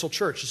universal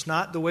church. It's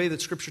not the way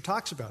that Scripture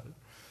talks about it.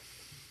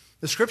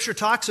 The Scripture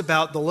talks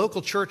about the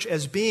local church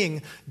as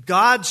being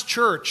God's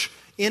church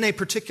in a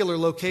particular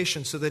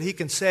location, so that he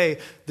can say,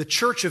 the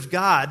church of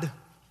God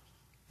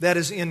that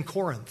is in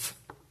Corinth,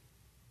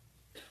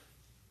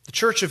 the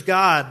church of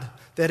God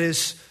that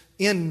is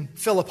in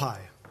Philippi.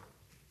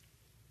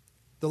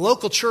 The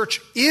local church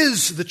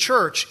is the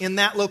church in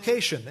that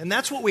location, and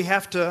that's what we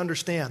have to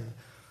understand.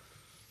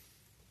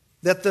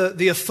 That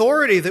the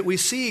authority that we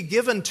see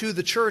given to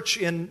the church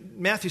in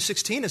Matthew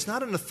 16 is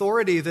not an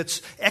authority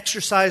that's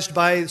exercised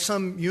by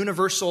some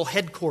universal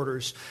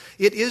headquarters.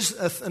 It is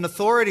an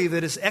authority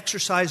that is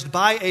exercised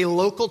by a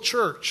local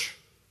church.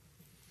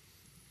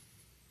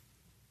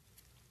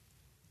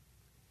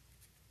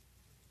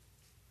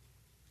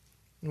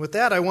 And with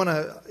that, I want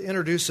to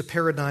introduce a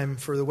paradigm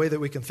for the way that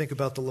we can think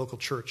about the local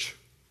church.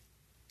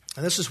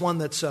 And this is one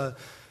that's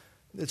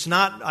it's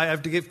not, I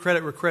have to give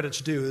credit where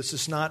credit's due. This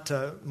is not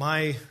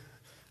my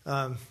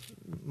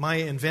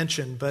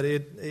invention, but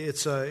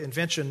it's an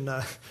invention,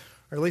 or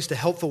at least a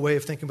helpful way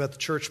of thinking about the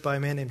church by a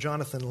man named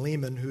Jonathan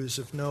Lehman, who's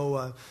of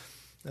no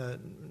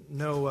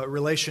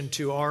relation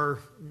to our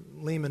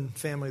Lehman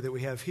family that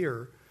we have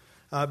here.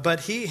 But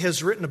he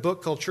has written a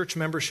book called Church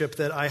Membership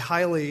that I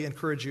highly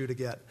encourage you to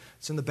get.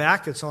 It's in the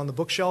back. It's on the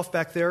bookshelf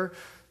back there.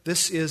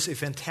 This is a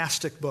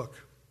fantastic book.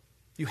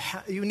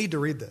 You need to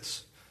read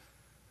this.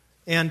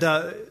 And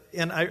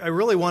I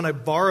really want to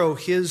borrow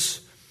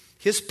his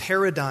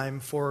paradigm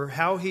for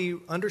how he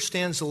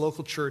understands the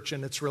local church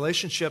and its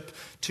relationship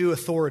to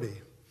authority.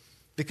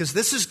 Because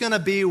this is going to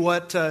be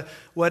what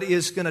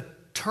is going to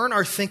turn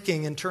our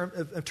thinking in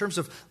terms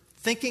of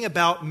thinking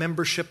about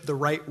membership the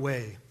right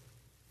way.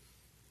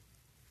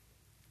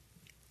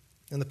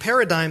 And the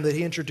paradigm that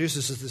he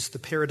introduces is the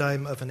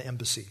paradigm of an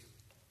embassy.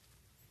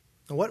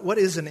 Now, what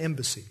is an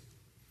embassy?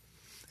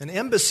 An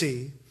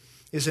embassy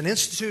is an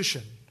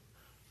institution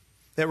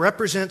that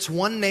represents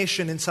one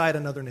nation inside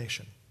another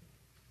nation.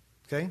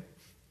 Okay?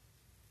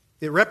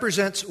 It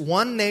represents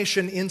one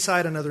nation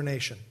inside another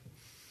nation.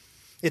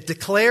 It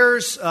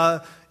declares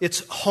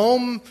its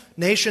home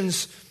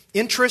nation's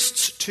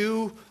interests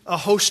to a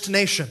host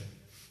nation.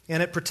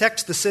 And it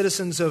protects the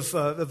citizens of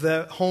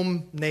the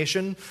home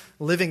nation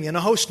living in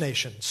a host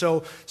nation.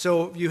 So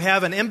you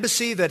have an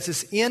embassy that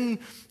is in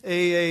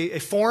a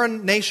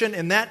foreign nation,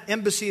 and that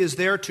embassy is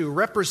there to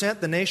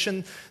represent the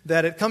nation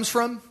that it comes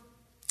from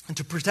and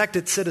to protect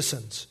its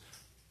citizens.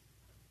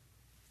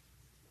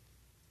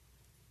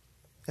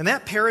 And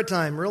that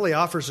paradigm really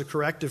offers a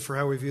corrective for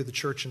how we view the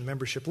church and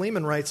membership.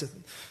 Lehman writes it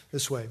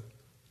this way.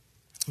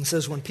 He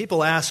says, when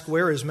people ask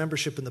where is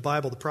membership in the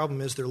Bible, the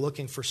problem is they're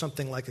looking for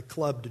something like a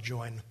club to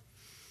join.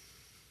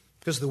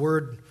 Because the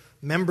word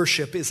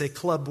membership is a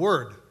club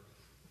word.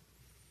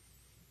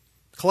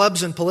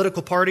 Clubs and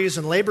political parties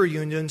and labor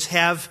unions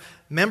have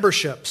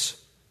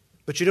memberships,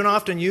 but you don't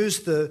often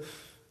use the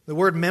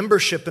word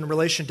membership in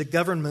relation to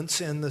governments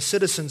and the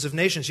citizens of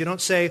nations. You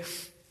don't say,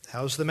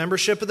 how's the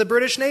membership of the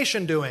British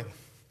nation doing?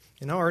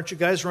 Aren't you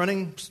guys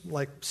running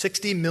like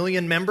 60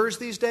 million members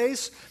these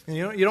days? And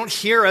you don't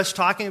hear us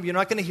talking, you're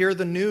not going to hear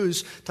the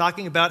news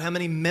talking about how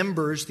many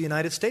members the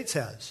United States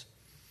has.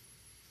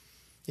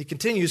 He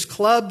continues,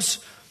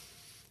 clubs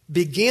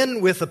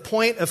begin with a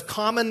point of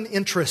common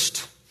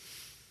interest.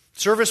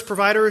 Service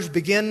providers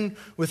begin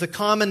with a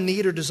common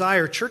need or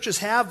desire. Churches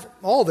have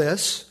all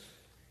this,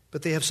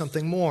 but they have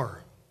something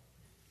more.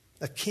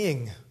 A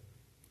king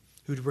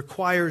who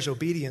requires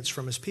obedience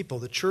from his people.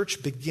 The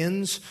church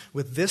begins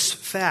with this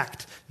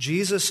fact.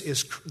 Jesus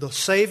is the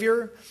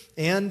Savior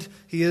and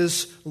He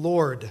is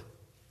Lord.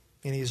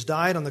 And He has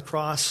died on the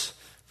cross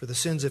for the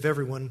sins of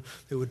everyone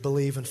who would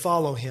believe and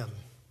follow Him.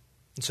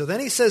 And so then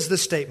he says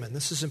this statement.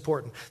 This is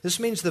important. This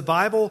means the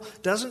Bible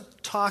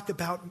doesn't talk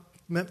about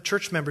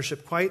church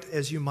membership quite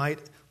as you might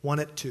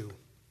want it to.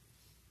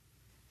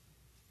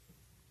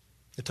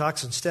 It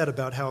talks instead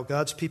about how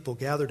God's people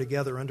gather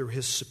together under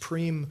His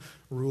supreme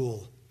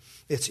rule.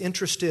 It's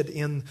interested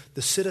in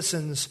the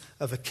citizens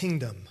of a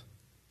kingdom,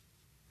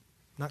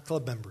 not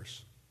club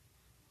members.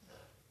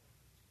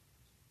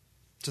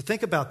 So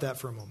think about that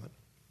for a moment.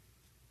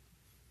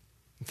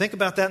 And think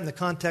about that in the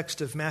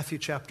context of Matthew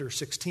chapter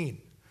 16.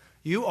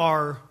 You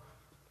are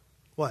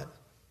what?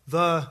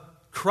 The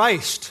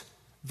Christ,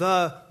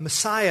 the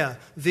Messiah,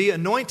 the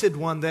anointed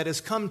one that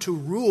has come to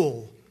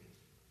rule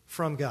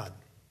from God.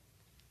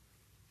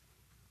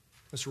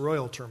 That's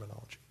royal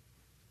terminology.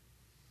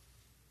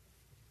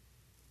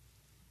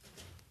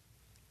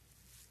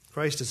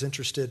 Christ is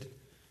interested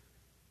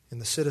in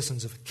the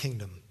citizens of a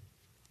kingdom.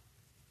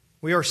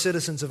 We are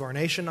citizens of our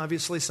nation,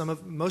 obviously.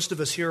 Most of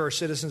us here are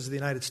citizens of the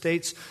United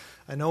States.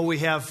 I know we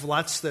have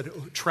lots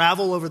that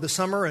travel over the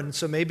summer, and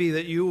so maybe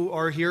that you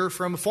are here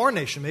from a foreign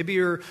nation. Maybe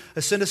you're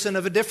a citizen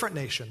of a different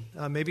nation.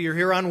 Maybe you're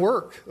here on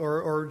work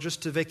or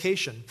just a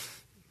vacation.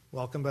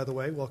 Welcome, by the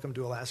way. Welcome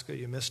to Alaska.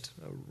 You missed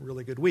a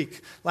really good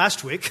week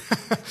last week.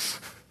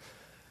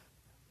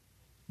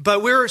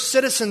 But we're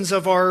citizens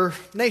of our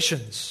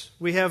nations.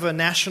 We have a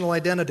national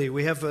identity.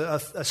 We have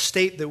a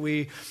state that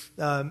we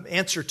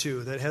answer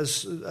to, that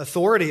has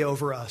authority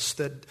over us,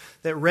 that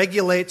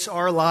regulates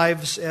our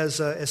lives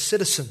as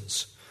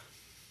citizens.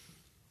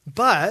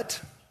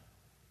 But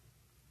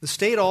the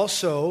state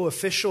also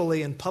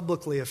officially and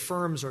publicly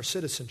affirms our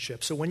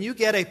citizenship. So when you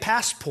get a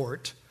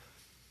passport,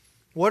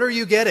 what are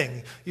you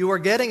getting? You are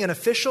getting an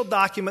official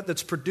document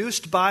that's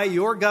produced by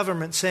your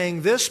government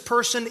saying this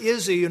person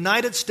is a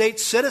United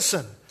States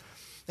citizen.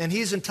 And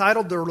he's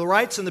entitled to the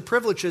rights and the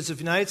privileges of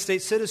United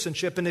States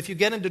citizenship. And if you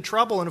get into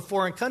trouble in a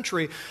foreign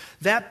country,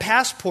 that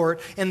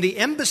passport and the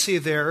embassy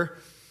there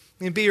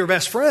can be your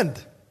best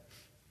friend.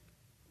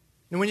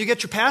 And when you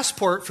get your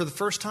passport for the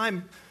first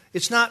time,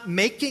 it's not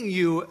making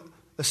you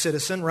a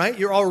citizen, right?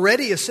 You're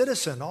already a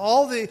citizen.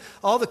 All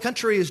the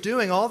country is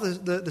doing, all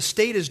the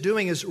state is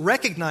doing is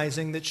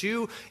recognizing that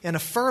you and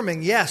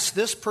affirming, yes,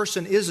 this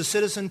person is a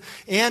citizen,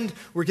 and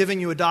we're giving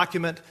you a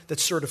document that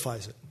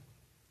certifies it.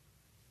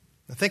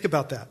 Now think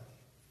about that.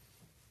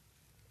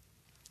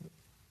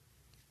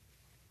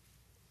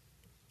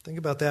 Think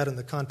about that in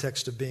the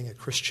context of being a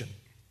Christian.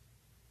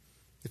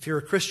 If you're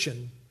a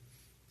Christian,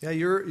 yeah,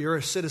 you're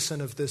a citizen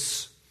of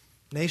this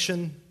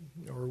nation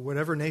or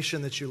whatever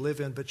nation that you live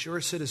in, but you're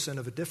a citizen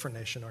of a different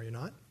nation, are you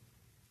not?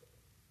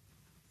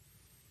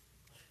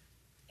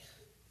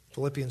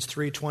 Philippians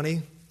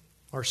 3:20,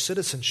 our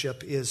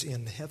citizenship is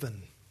in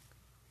heaven,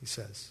 he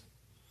says.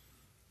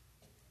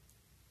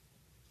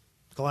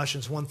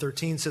 Colossians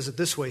 1:13 says it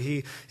this way,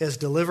 He has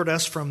delivered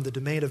us from the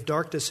domain of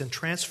darkness and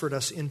transferred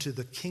us into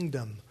the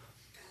kingdom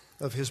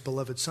of His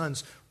beloved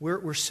sons.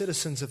 We're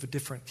citizens of a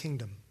different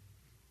kingdom,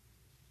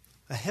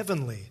 a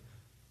heavenly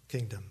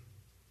kingdom.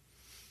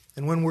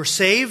 And when we're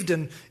saved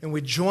and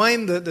we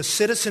join the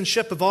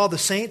citizenship of all the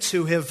saints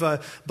who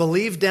have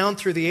believed down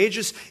through the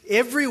ages,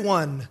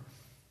 everyone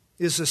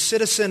is a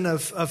citizen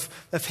of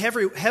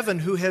heaven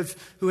who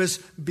has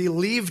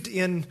believed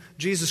in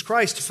Jesus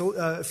Christ.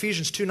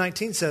 Ephesians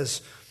 2:19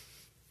 says,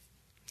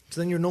 so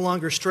then you're no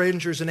longer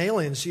strangers and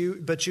aliens,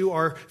 but you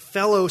are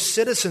fellow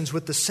citizens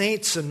with the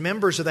saints and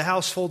members of the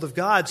household of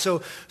God.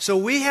 So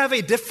we have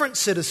a different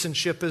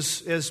citizenship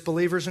as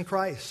believers in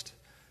Christ.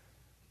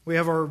 We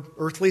have our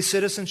earthly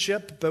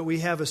citizenship, but we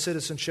have a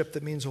citizenship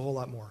that means a whole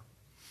lot more.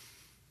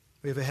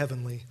 We have a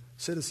heavenly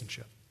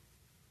citizenship.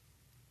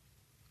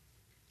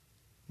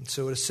 And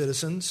so as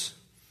citizens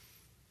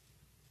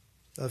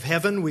of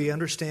heaven, we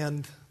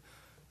understand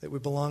that we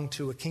belong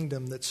to a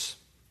kingdom that's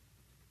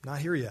not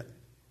here yet.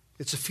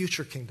 It's a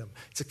future kingdom.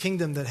 It's a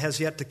kingdom that has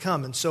yet to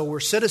come. And so we're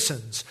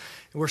citizens.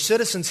 We're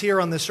citizens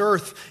here on this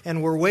earth,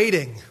 and we're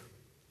waiting.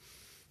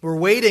 We're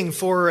waiting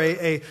for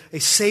a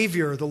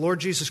Savior, the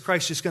Lord Jesus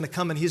Christ, who's going to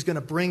come and He's going to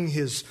bring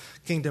His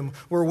kingdom.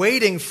 We're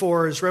waiting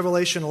for, as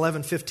Revelation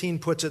 11:15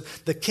 puts it,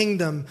 the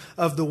kingdom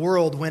of the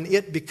world when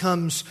it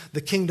becomes the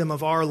kingdom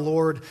of our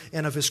Lord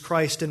and of His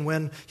Christ, and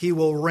when He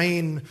will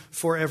reign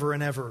forever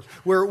and ever.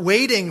 We're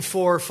waiting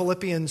for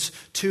Philippians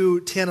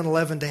 2:10 and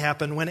 11 to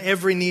happen, when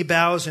every knee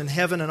bows in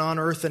heaven and on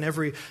earth and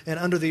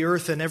under the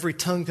earth, and every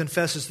tongue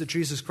confesses that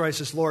Jesus Christ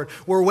is Lord.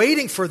 We're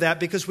waiting for that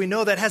because we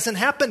know that hasn't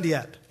happened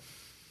yet.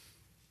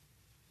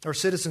 Our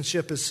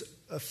citizenship is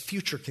a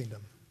future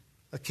kingdom,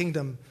 a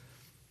kingdom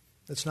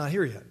that's not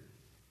here yet.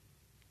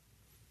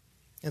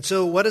 And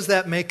so what does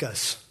that make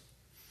us?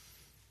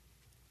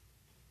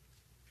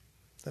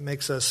 That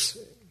makes us,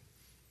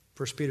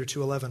 1 Peter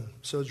 2:11,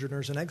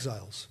 sojourners and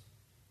exiles.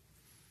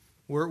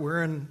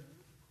 We're in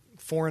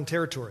foreign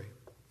territory.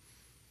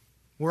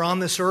 We're on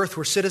this earth,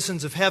 we're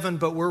citizens of heaven,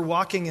 but we're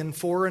walking in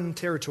foreign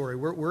territory.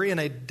 We're in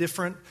a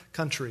different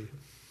country.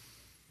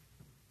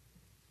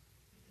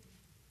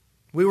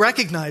 We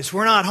recognize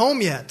we're not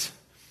home yet.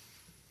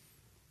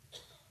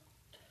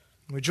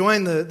 We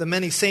join the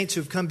many saints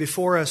who've come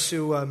before us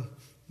who,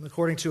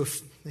 according to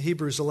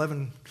Hebrews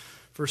 11,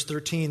 verse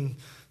 13,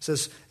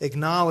 says,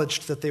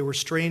 acknowledged that they were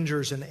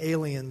strangers and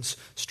aliens,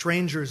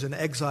 strangers and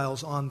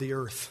exiles on the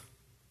earth.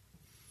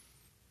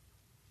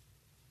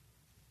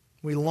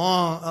 We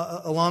long,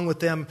 along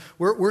with them,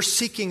 we're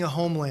seeking a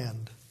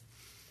homeland.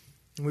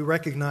 And we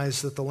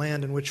recognize that the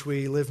land in which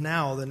we live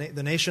now,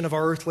 the nation of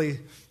our earthly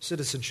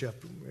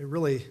citizenship,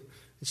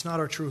 it's not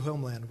our true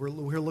homeland.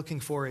 We're looking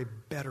for a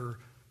better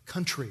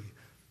country,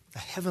 a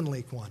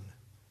heavenly one.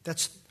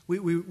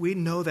 We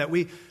know that.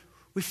 We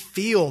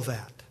feel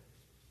that.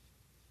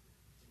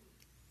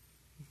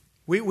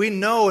 We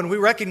know and we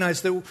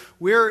recognize that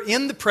we're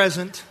in the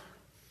present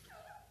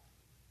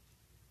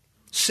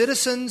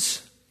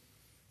citizens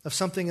of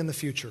something in the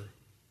future.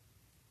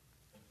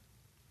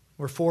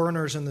 We're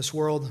foreigners in this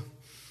world,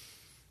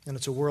 and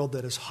it's a world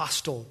that is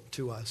hostile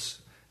to us.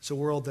 It's a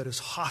world that is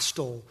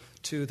hostile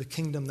to the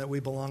kingdom that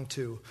we belong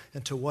to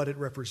and to what it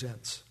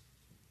represents.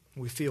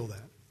 We feel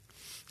that.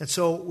 And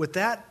so with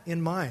that in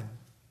mind,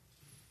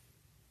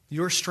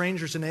 you're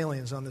strangers and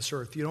aliens on this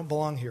earth. You don't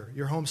belong here.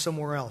 You're home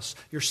somewhere else.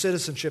 Your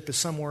citizenship is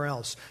somewhere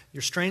else.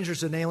 You're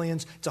strangers and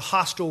aliens. It's a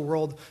hostile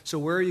world. So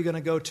where are you going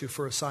to go to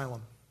for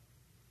asylum?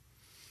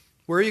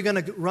 Where are you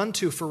going to run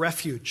to for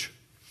refuge?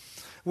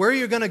 Where are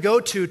you going to go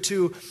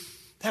to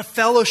have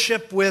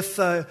fellowship with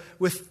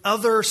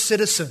other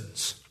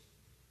citizens?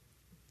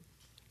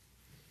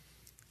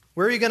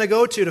 Where are you going to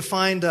go to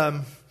find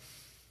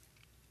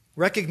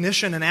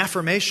recognition and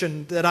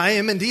affirmation that I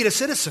am indeed a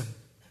citizen?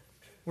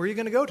 Where are you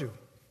going to go to?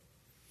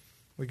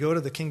 We go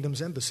to the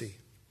kingdom's embassy.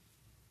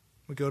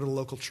 We go to the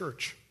local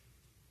church.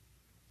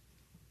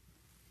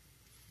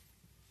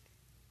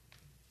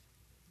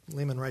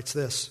 Lehman writes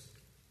this: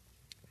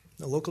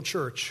 the local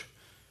church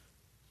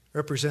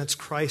represents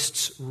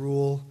Christ's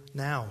rule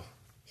now.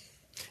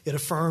 It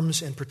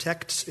affirms and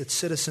protects its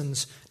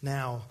citizens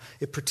now.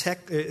 It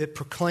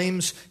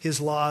proclaims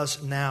his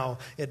laws now.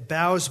 It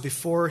bows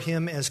before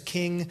him as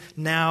king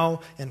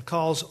now and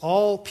calls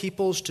all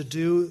peoples to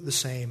do the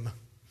same.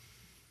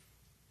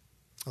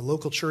 A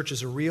local church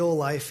is a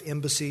real-life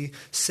embassy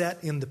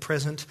set in the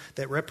present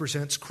that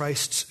represents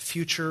Christ's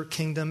future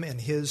kingdom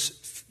and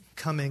his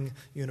coming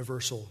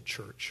universal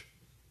church.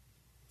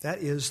 That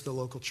is the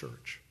local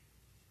church.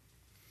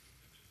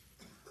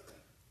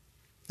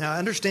 Now,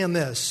 understand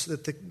this,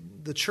 that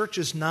the church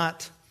is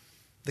not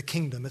the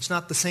kingdom. It's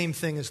not the same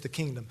thing as the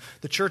kingdom.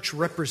 The church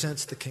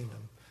represents the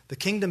kingdom. The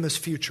kingdom is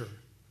future.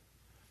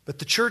 But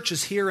the church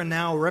is here and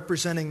now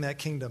representing that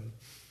kingdom.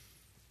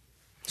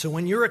 So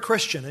when you're a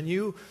Christian and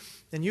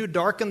you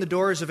darken the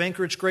doors of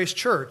Anchorage Grace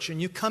Church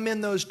and you come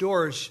in those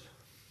doors,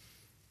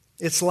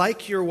 it's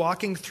like you're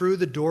walking through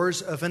the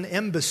doors of an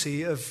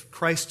embassy of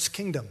Christ's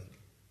kingdom,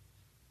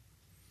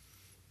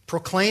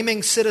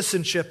 proclaiming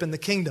citizenship in the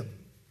kingdom.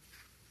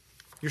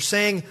 You're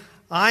saying,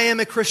 I am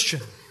a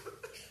Christian.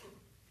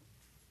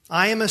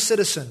 I am a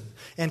citizen.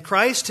 And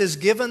Christ has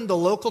given the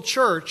local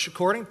church,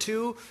 according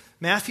to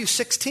Matthew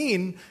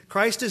 16,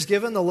 Christ has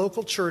given the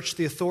local church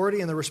the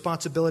authority and the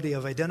responsibility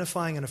of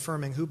identifying and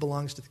affirming who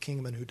belongs to the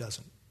kingdom and who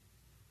doesn't.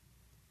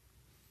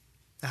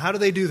 Now, how do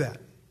they do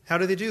that? How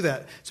do they do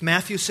that? It's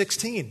Matthew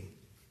 16.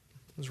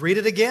 Let's read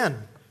it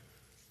again.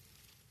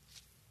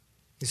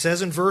 He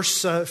says in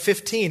verse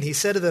 15, he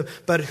said to them,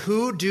 "But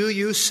who do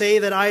you say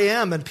that I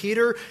am?" And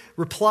Peter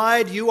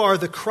replied, "You are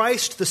the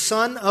Christ, the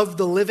Son of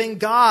the living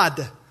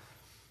God."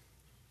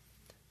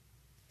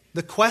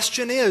 The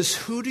question is,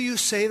 who do you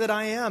say that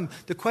I am?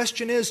 The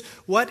question is,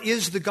 what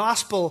is the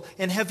gospel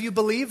and have you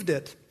believed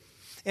it?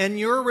 And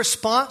your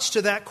response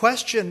to that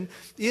question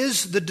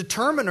is the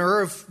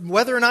determiner of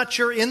whether or not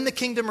you're in the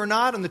kingdom or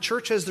not. And the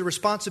church has the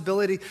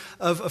responsibility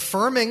of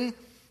affirming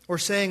or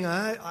saying,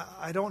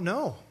 I don't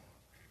know.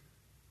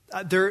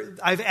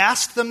 I've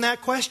asked them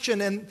that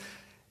question,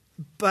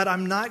 but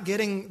I'm not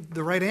getting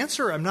the right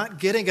answer. I'm not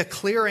getting a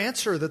clear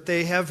answer that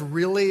they have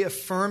really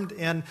affirmed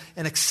and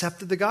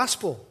accepted the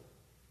gospel.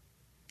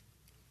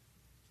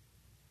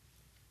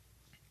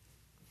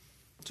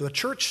 So a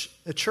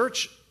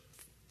church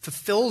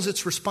fulfills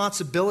its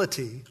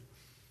responsibility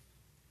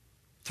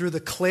through the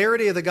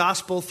clarity of the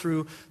gospel,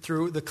 through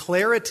the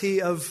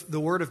clarity of the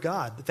Word of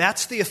God.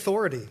 That's the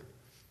authority.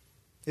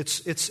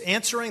 It's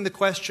answering the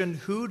question,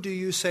 who do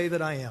you say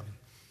that I am?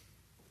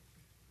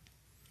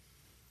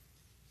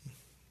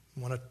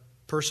 When a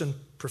person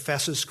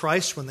professes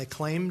Christ, when they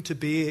claim to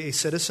be a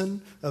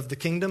citizen of the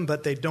kingdom,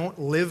 but they don't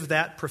live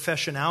that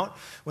profession out,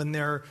 when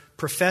their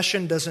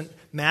profession doesn't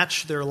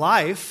match their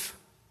life,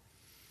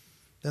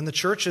 then the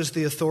church has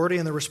the authority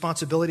and the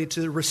responsibility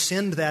to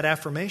rescind that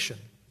affirmation,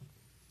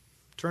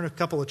 Turn a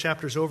couple of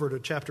chapters over to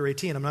chapter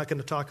 18. I'm not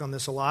going to talk on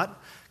this a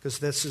lot because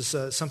this is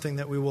something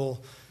that we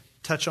will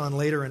touch on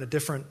later in a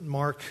different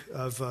mark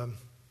of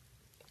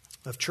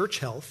church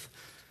health.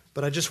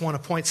 But I just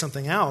want to point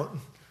something out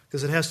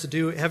because it has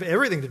to have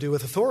everything to do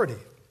with authority. It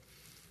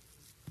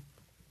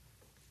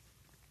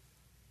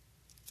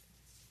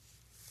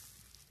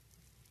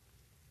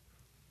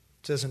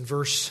says in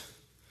verse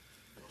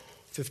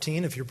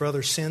 15, if your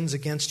brother sins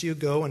against you,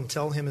 go and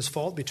tell him his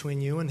fault between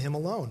you and him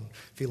alone.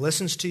 If he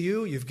listens to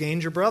you, you've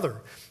gained your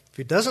brother. If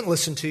he doesn't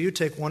listen to you,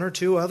 take one or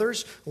two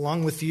others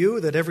along with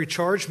you, that every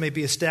charge may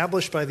be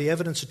established by the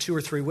evidence of 2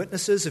 or 3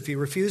 witnesses. If he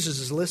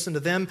refuses to listen to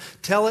them,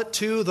 tell it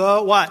to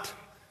the what?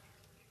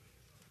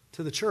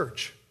 To the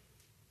church.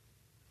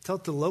 Tell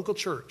it to the local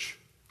church.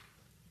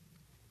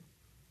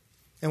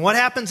 And what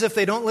happens if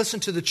they don't listen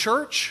to the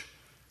church?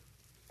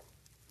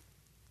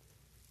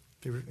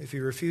 If he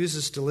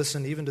refuses to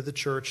listen even to the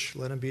church,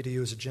 let him be to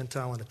you as a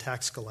Gentile and a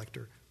tax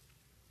collector.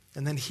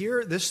 And then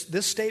here,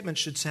 this statement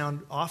should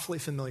sound awfully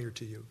familiar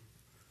to you.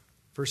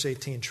 Verse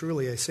 18,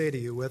 truly I say to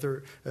you,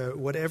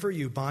 whatever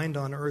you bind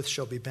on earth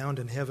shall be bound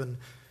in heaven,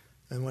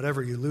 and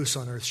whatever you loose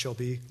on earth shall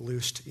be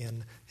loosed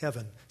in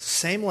heaven.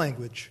 Same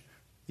language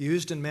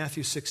used in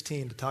Matthew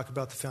 16 to talk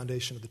about the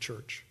foundation of the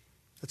church.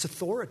 That's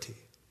authority.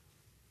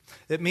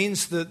 It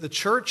means that the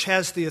church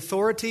has the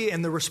authority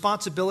and the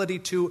responsibility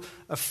to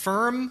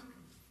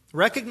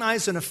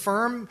recognize and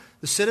affirm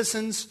the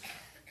citizens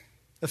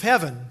of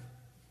heaven.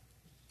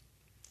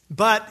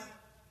 But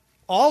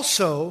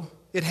also,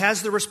 it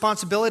has the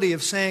responsibility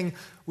of saying,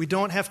 we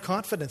don't have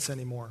confidence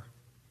anymore.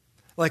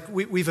 Like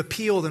we've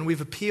appealed and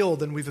we've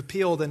appealed and we've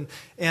appealed,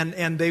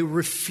 and they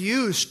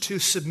refuse to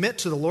submit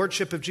to the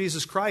lordship of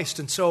Jesus Christ.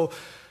 And so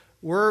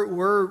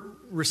we're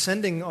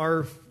rescinding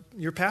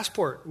your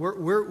passport.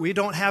 We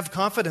don't have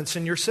confidence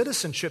in your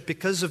citizenship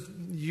because of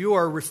you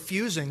are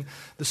refusing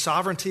the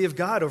sovereignty of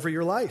God over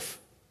your life.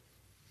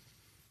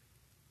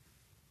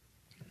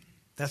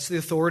 That's the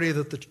authority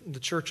that the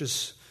church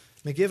has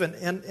been given.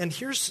 And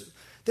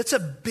that's a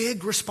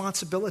big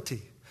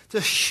responsibility. It's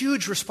a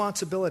huge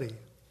responsibility.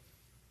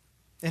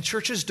 And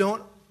churches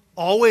don't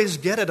always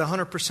get it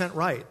 100%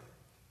 right.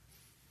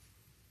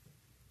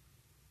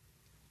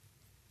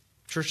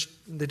 Church,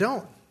 they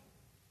don't.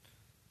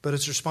 But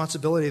it's a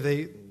responsibility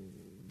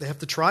they have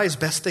to try as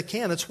best they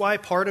can. That's why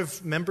part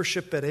of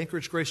membership at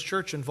Anchorage Grace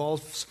Church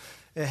involves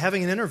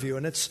having an interview.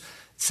 And it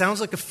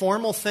sounds like a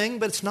formal thing,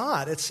 but it's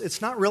not.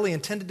 It's not really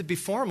intended to be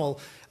formal.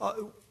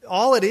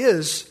 All it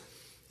is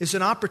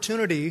an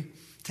opportunity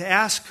to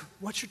ask,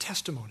 what's your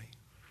testimony?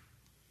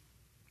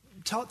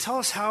 Tell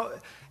us how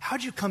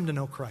did you come to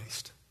know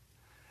Christ?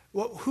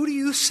 Who do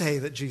you say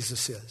that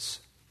Jesus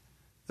is?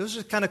 Those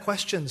are the kind of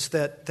questions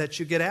that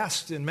you get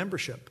asked in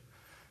membership.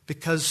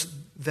 Because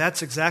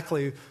that's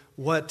exactly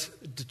what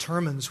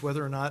determines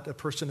whether or not a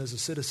person is a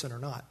citizen or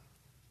not.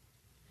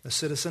 A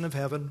citizen of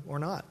heaven or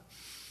not.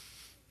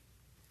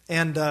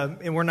 And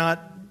we're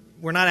not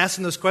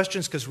asking those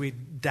questions because we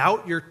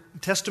doubt your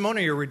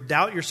testimony or we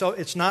doubt yourself.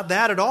 It's not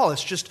that at all.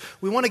 It's just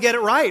we want to get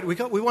it right. We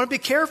want to be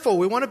careful.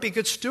 We want to be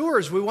good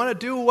stewards. We want to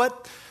do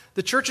what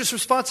the church's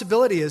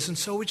responsibility is. And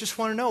so we just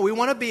want to know. We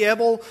want to be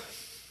able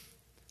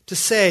to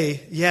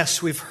say,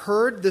 yes, we've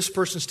heard this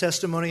person's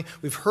testimony,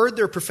 we've heard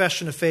their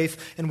profession of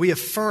faith, and we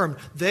affirm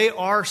they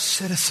are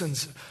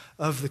citizens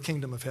of the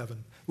kingdom of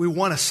heaven. We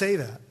want to say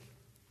that.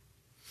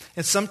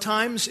 And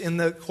sometimes in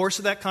the course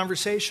of that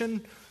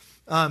conversation,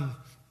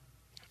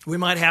 we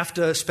might have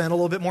to spend a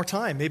little bit more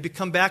time, maybe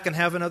come back and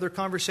have another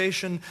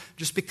conversation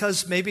just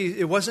because maybe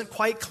it wasn't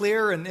quite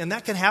clear, and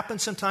that can happen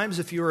sometimes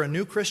if you're a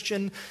new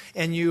Christian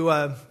and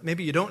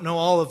maybe you don't know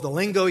all of the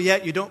lingo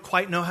yet, you don't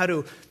quite know how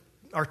to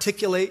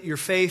articulate your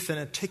faith and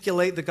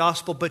articulate the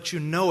gospel, but you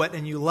know it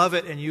and you love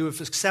it and you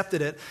have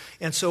accepted it.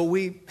 And so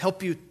we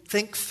help you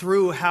think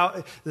through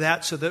how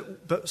that so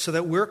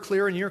that we're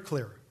clear and you're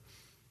clear.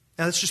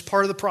 And that's just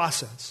part of the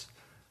process.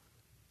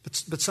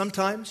 But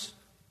sometimes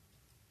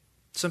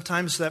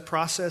that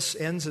process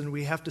ends and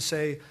we have to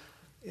say,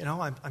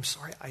 I'm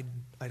sorry,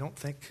 I don't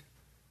think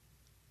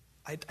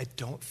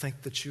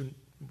that you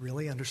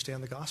really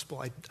understand the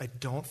gospel. I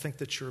don't think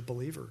that you're a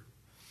believer.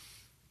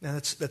 And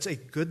that's a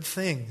good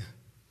thing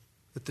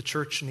that the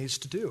church needs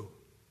to do.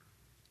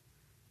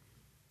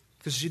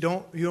 Because you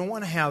don't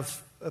want to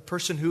have a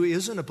person who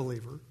isn't a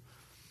believer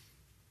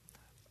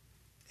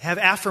have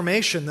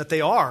affirmation that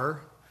they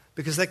are,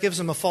 because that gives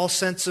them a false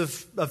sense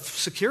of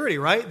security,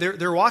 right?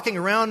 They're walking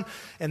around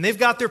and they've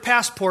got their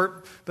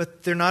passport,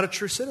 but they're not a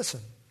true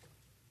citizen.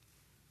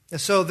 And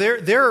so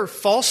they're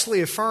falsely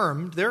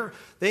affirmed.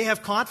 They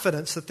have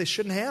confidence that they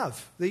shouldn't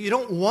have. You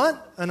don't want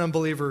an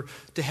unbeliever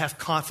to have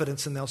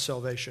confidence in their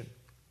salvation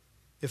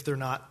if they're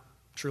not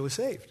truly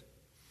saved.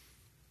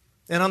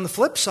 And on the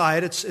flip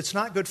side, it's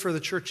not good for the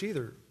church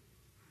either.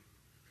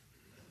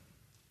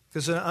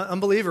 Because an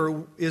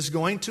unbeliever is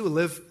going to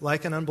live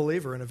like an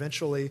unbeliever, and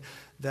eventually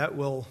that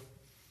will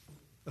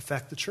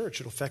affect the church.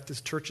 It'll affect the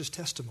church's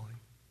testimony.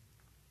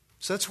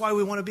 So that's why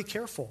we want to be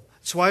careful.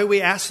 That's why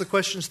we ask the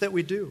questions that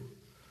we do.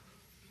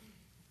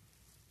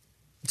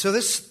 So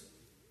this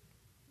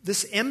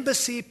this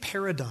embassy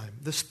paradigm,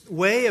 this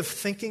way of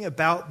thinking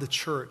about the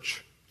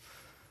church,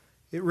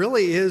 it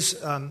really is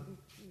a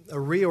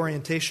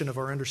reorientation of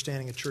our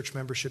understanding of church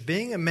membership.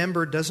 Being a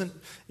member doesn't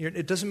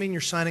mean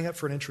you're signing up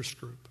for an interest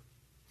group.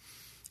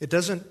 It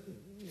doesn't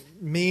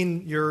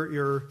mean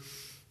you're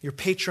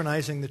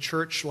patronizing the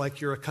church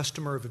like you're a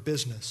customer of a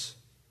business.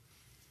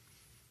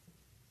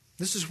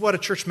 This is what a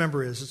church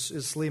member is,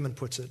 as Lehman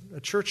puts it. A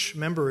church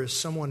member is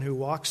someone who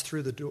walks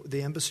through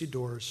the embassy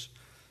doors,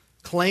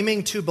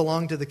 claiming to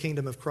belong to the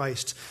kingdom of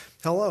Christ.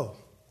 Hello,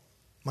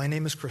 my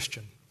name is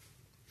Christian.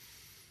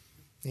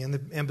 And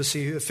the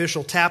embassy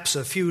official taps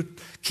a few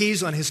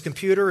keys on his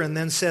computer and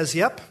then says,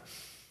 "Yep,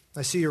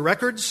 I see your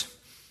records.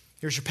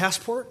 Here's your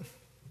passport."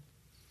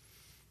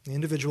 The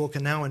individual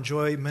can now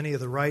enjoy many of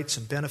the rights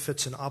and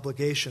benefits and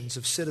obligations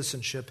of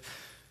citizenship,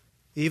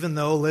 even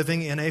though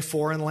living in a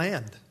foreign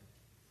land.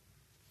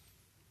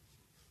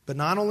 But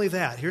not only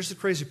that, here's the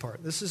crazy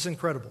part. This is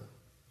incredible.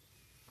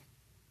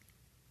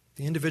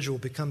 The individual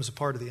becomes a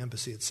part of the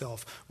embassy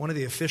itself. One of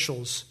the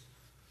officials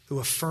who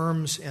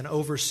affirms and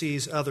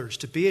oversees others.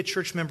 To be a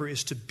church member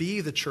is to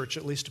be the church,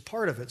 at least a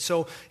part of it.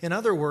 So, in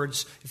other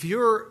words, if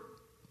you're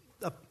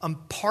a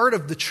part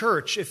of the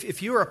church,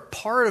 if you're a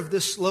part of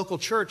this local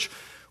church,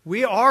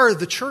 we are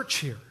the church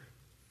here.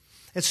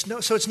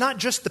 So it's not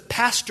just the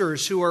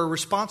pastors who are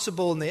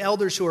responsible and the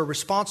elders who are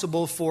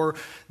responsible for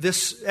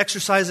this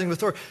exercising of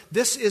authority.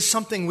 This is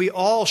something we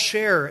all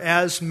share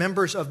as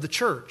members of the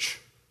church.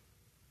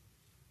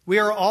 We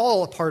are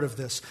all a part of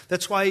this.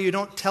 That's why you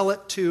don't tell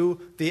it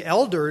to the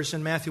elders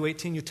in Matthew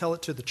 18, you tell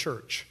it to the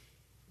church.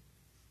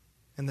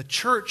 And the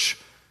church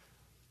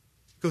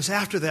goes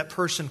after that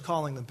person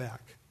calling them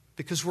back,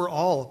 because we're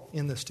all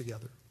in this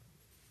together.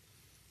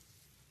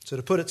 So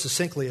to put it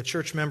succinctly, a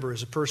church member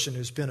is a person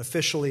who's been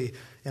officially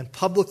and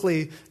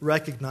publicly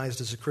recognized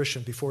as a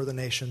Christian before the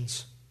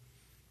nations,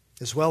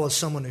 as well as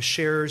someone who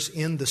shares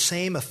in the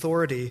same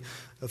authority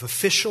of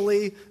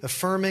officially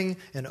affirming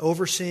and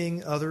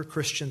overseeing other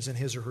Christians in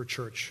his or her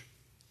church.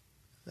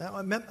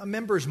 A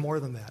member is more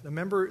than that. A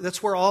member,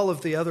 that's where all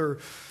of the other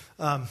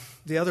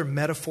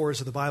metaphors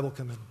of the Bible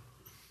come in. I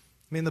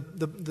mean,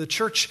 the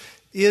church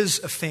is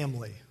a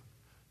family.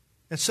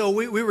 And so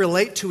we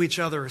relate to each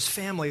other as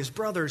family, as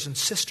brothers and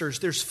sisters.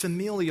 There's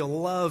familial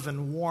love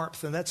and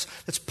warmth, and that's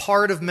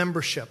part of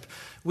membership.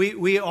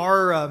 We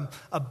are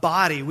a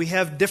body. We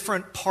have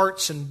different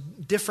parts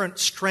and different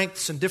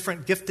strengths and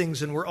different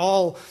giftings, and we're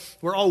all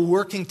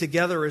working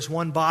together as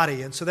one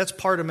body. And so that's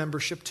part of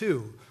membership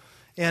too.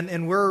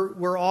 And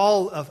we're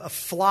all a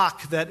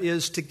flock that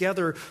is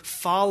together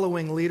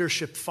following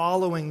leadership,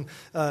 following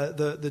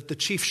the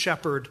chief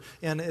shepherd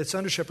and its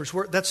under shepherds.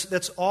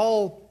 That's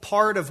all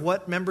part of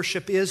what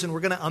membership is, and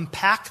we're going to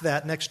unpack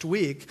that next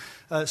week.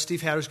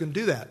 Steve Hatter's going to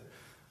do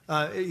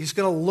that. He's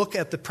going to look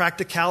at the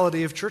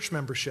practicality of church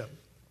membership.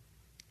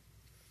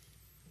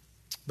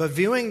 But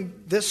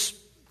viewing this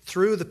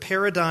through the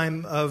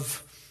paradigm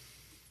of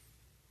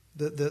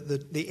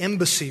the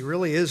embassy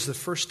really is the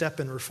first step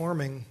in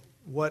reforming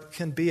what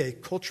can be a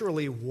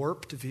culturally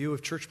warped view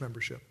of church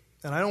membership.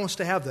 And I don't want us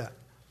to have that.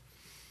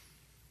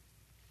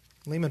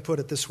 Lehman put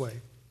it this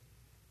way.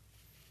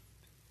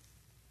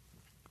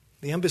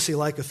 The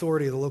embassy-like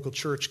authority of the local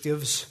church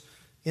gives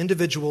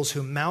individuals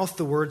who mouth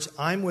the words,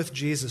 "I'm with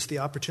Jesus," the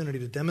opportunity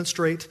to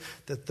demonstrate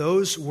that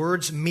those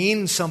words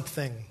mean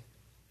something.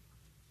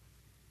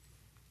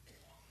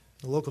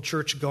 The local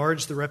church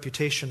guards the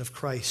reputation of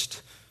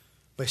Christ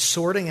by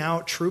sorting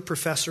out true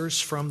professors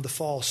from the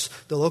false.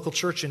 The local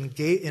church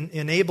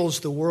enables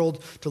the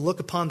world to look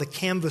upon the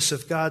canvas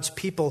of God's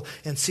people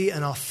and see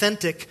an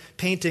authentic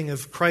painting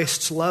of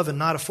Christ's love and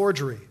not a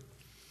forgery.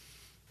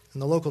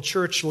 And the local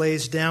church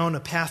lays down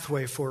a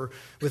pathway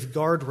with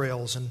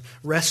guardrails and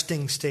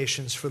resting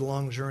stations for the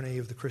long journey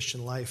of the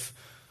Christian life.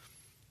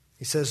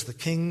 He says the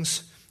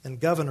kings and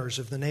governors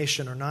of the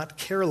nation are not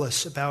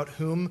careless about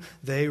whom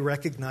they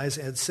recognize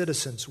as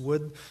citizens.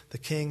 Would the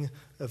King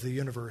of the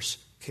universe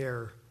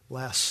care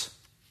less?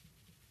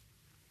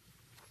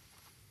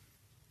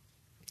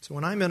 So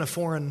when I'm in a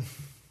foreign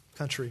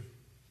country,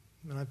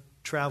 and I've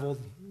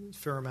traveled a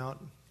fair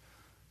amount,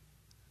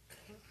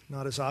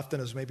 not as often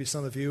as maybe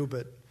some of you,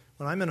 but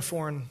when I'm in a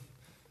foreign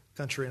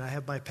country and I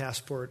have my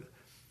passport,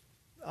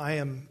 I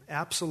am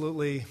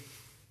absolutely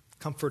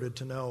comforted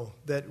to know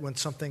that when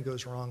something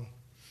goes wrong,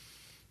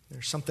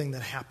 there's something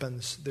that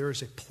happens, there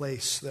is a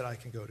place that I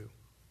can go to.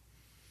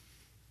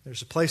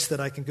 There's a place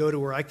that I can go to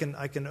where I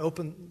can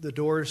open the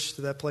doors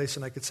to that place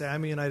and I could say,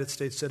 "I'm a United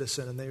States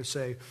citizen," and they would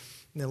say,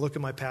 and they look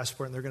at my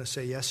passport and they're going to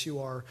say, "Yes, you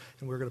are,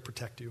 and we're going to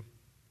protect you."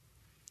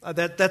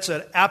 That's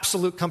an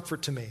absolute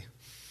comfort to me.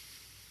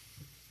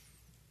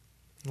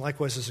 And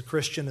likewise, as a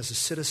Christian, as a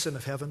citizen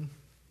of heaven,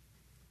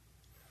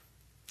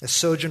 as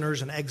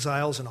sojourners and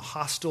exiles in a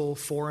hostile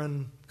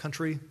foreign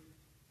country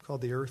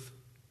called the earth,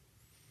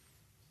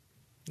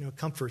 it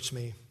comforts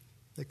me.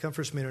 It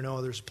comforts me to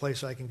know there's a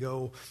place I can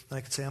go and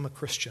I can say, "I'm a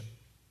Christian."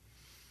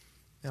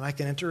 And I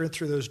can enter in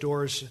through those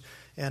doors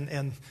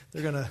and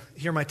they're going to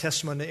hear my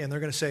testimony and they're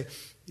going to say,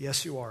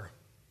 "Yes, you are.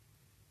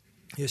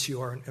 Yes,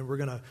 you are. And we're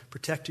going to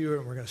protect you,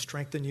 and we're going to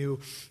strengthen you,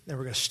 and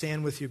we're going to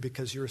stand with you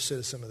because you're a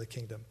citizen of the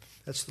kingdom.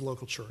 That's the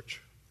local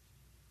church.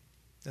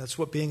 That's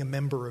what being a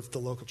member of the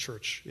local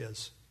church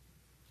is.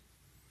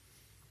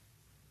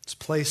 It's a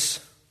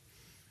place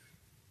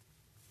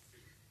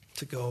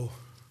to go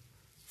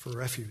for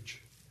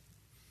refuge.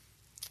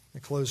 I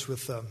close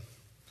with the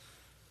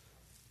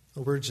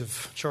words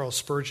of Charles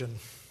Spurgeon.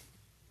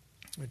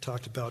 We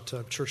talked about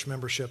church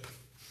membership.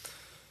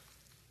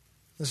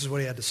 This is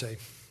what he had to say.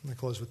 I'm going to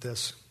close with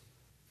this.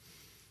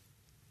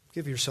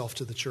 Give yourself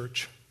to the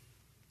church.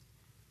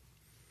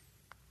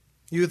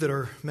 You that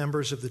are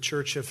members of the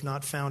church have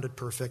not found it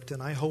perfect,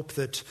 and I hope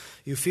that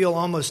you feel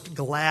almost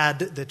glad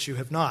that you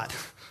have not.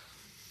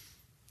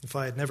 If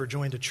I had never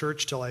joined a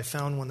church till I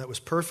found one that was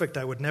perfect,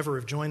 I would never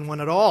have joined one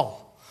at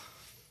all.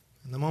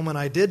 And the moment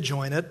I did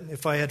join it,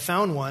 if I had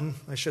found one,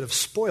 I should have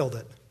spoiled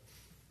it,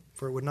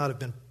 for it would not have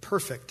been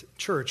perfect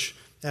church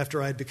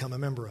after I had become a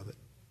member of it.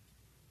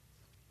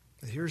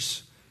 But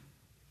here's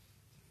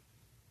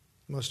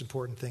the most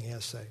important thing he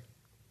has to say.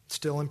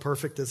 Still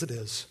imperfect as it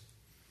is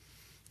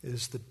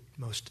the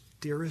most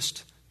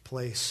dearest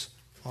place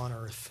on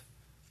earth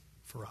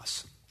for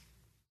us.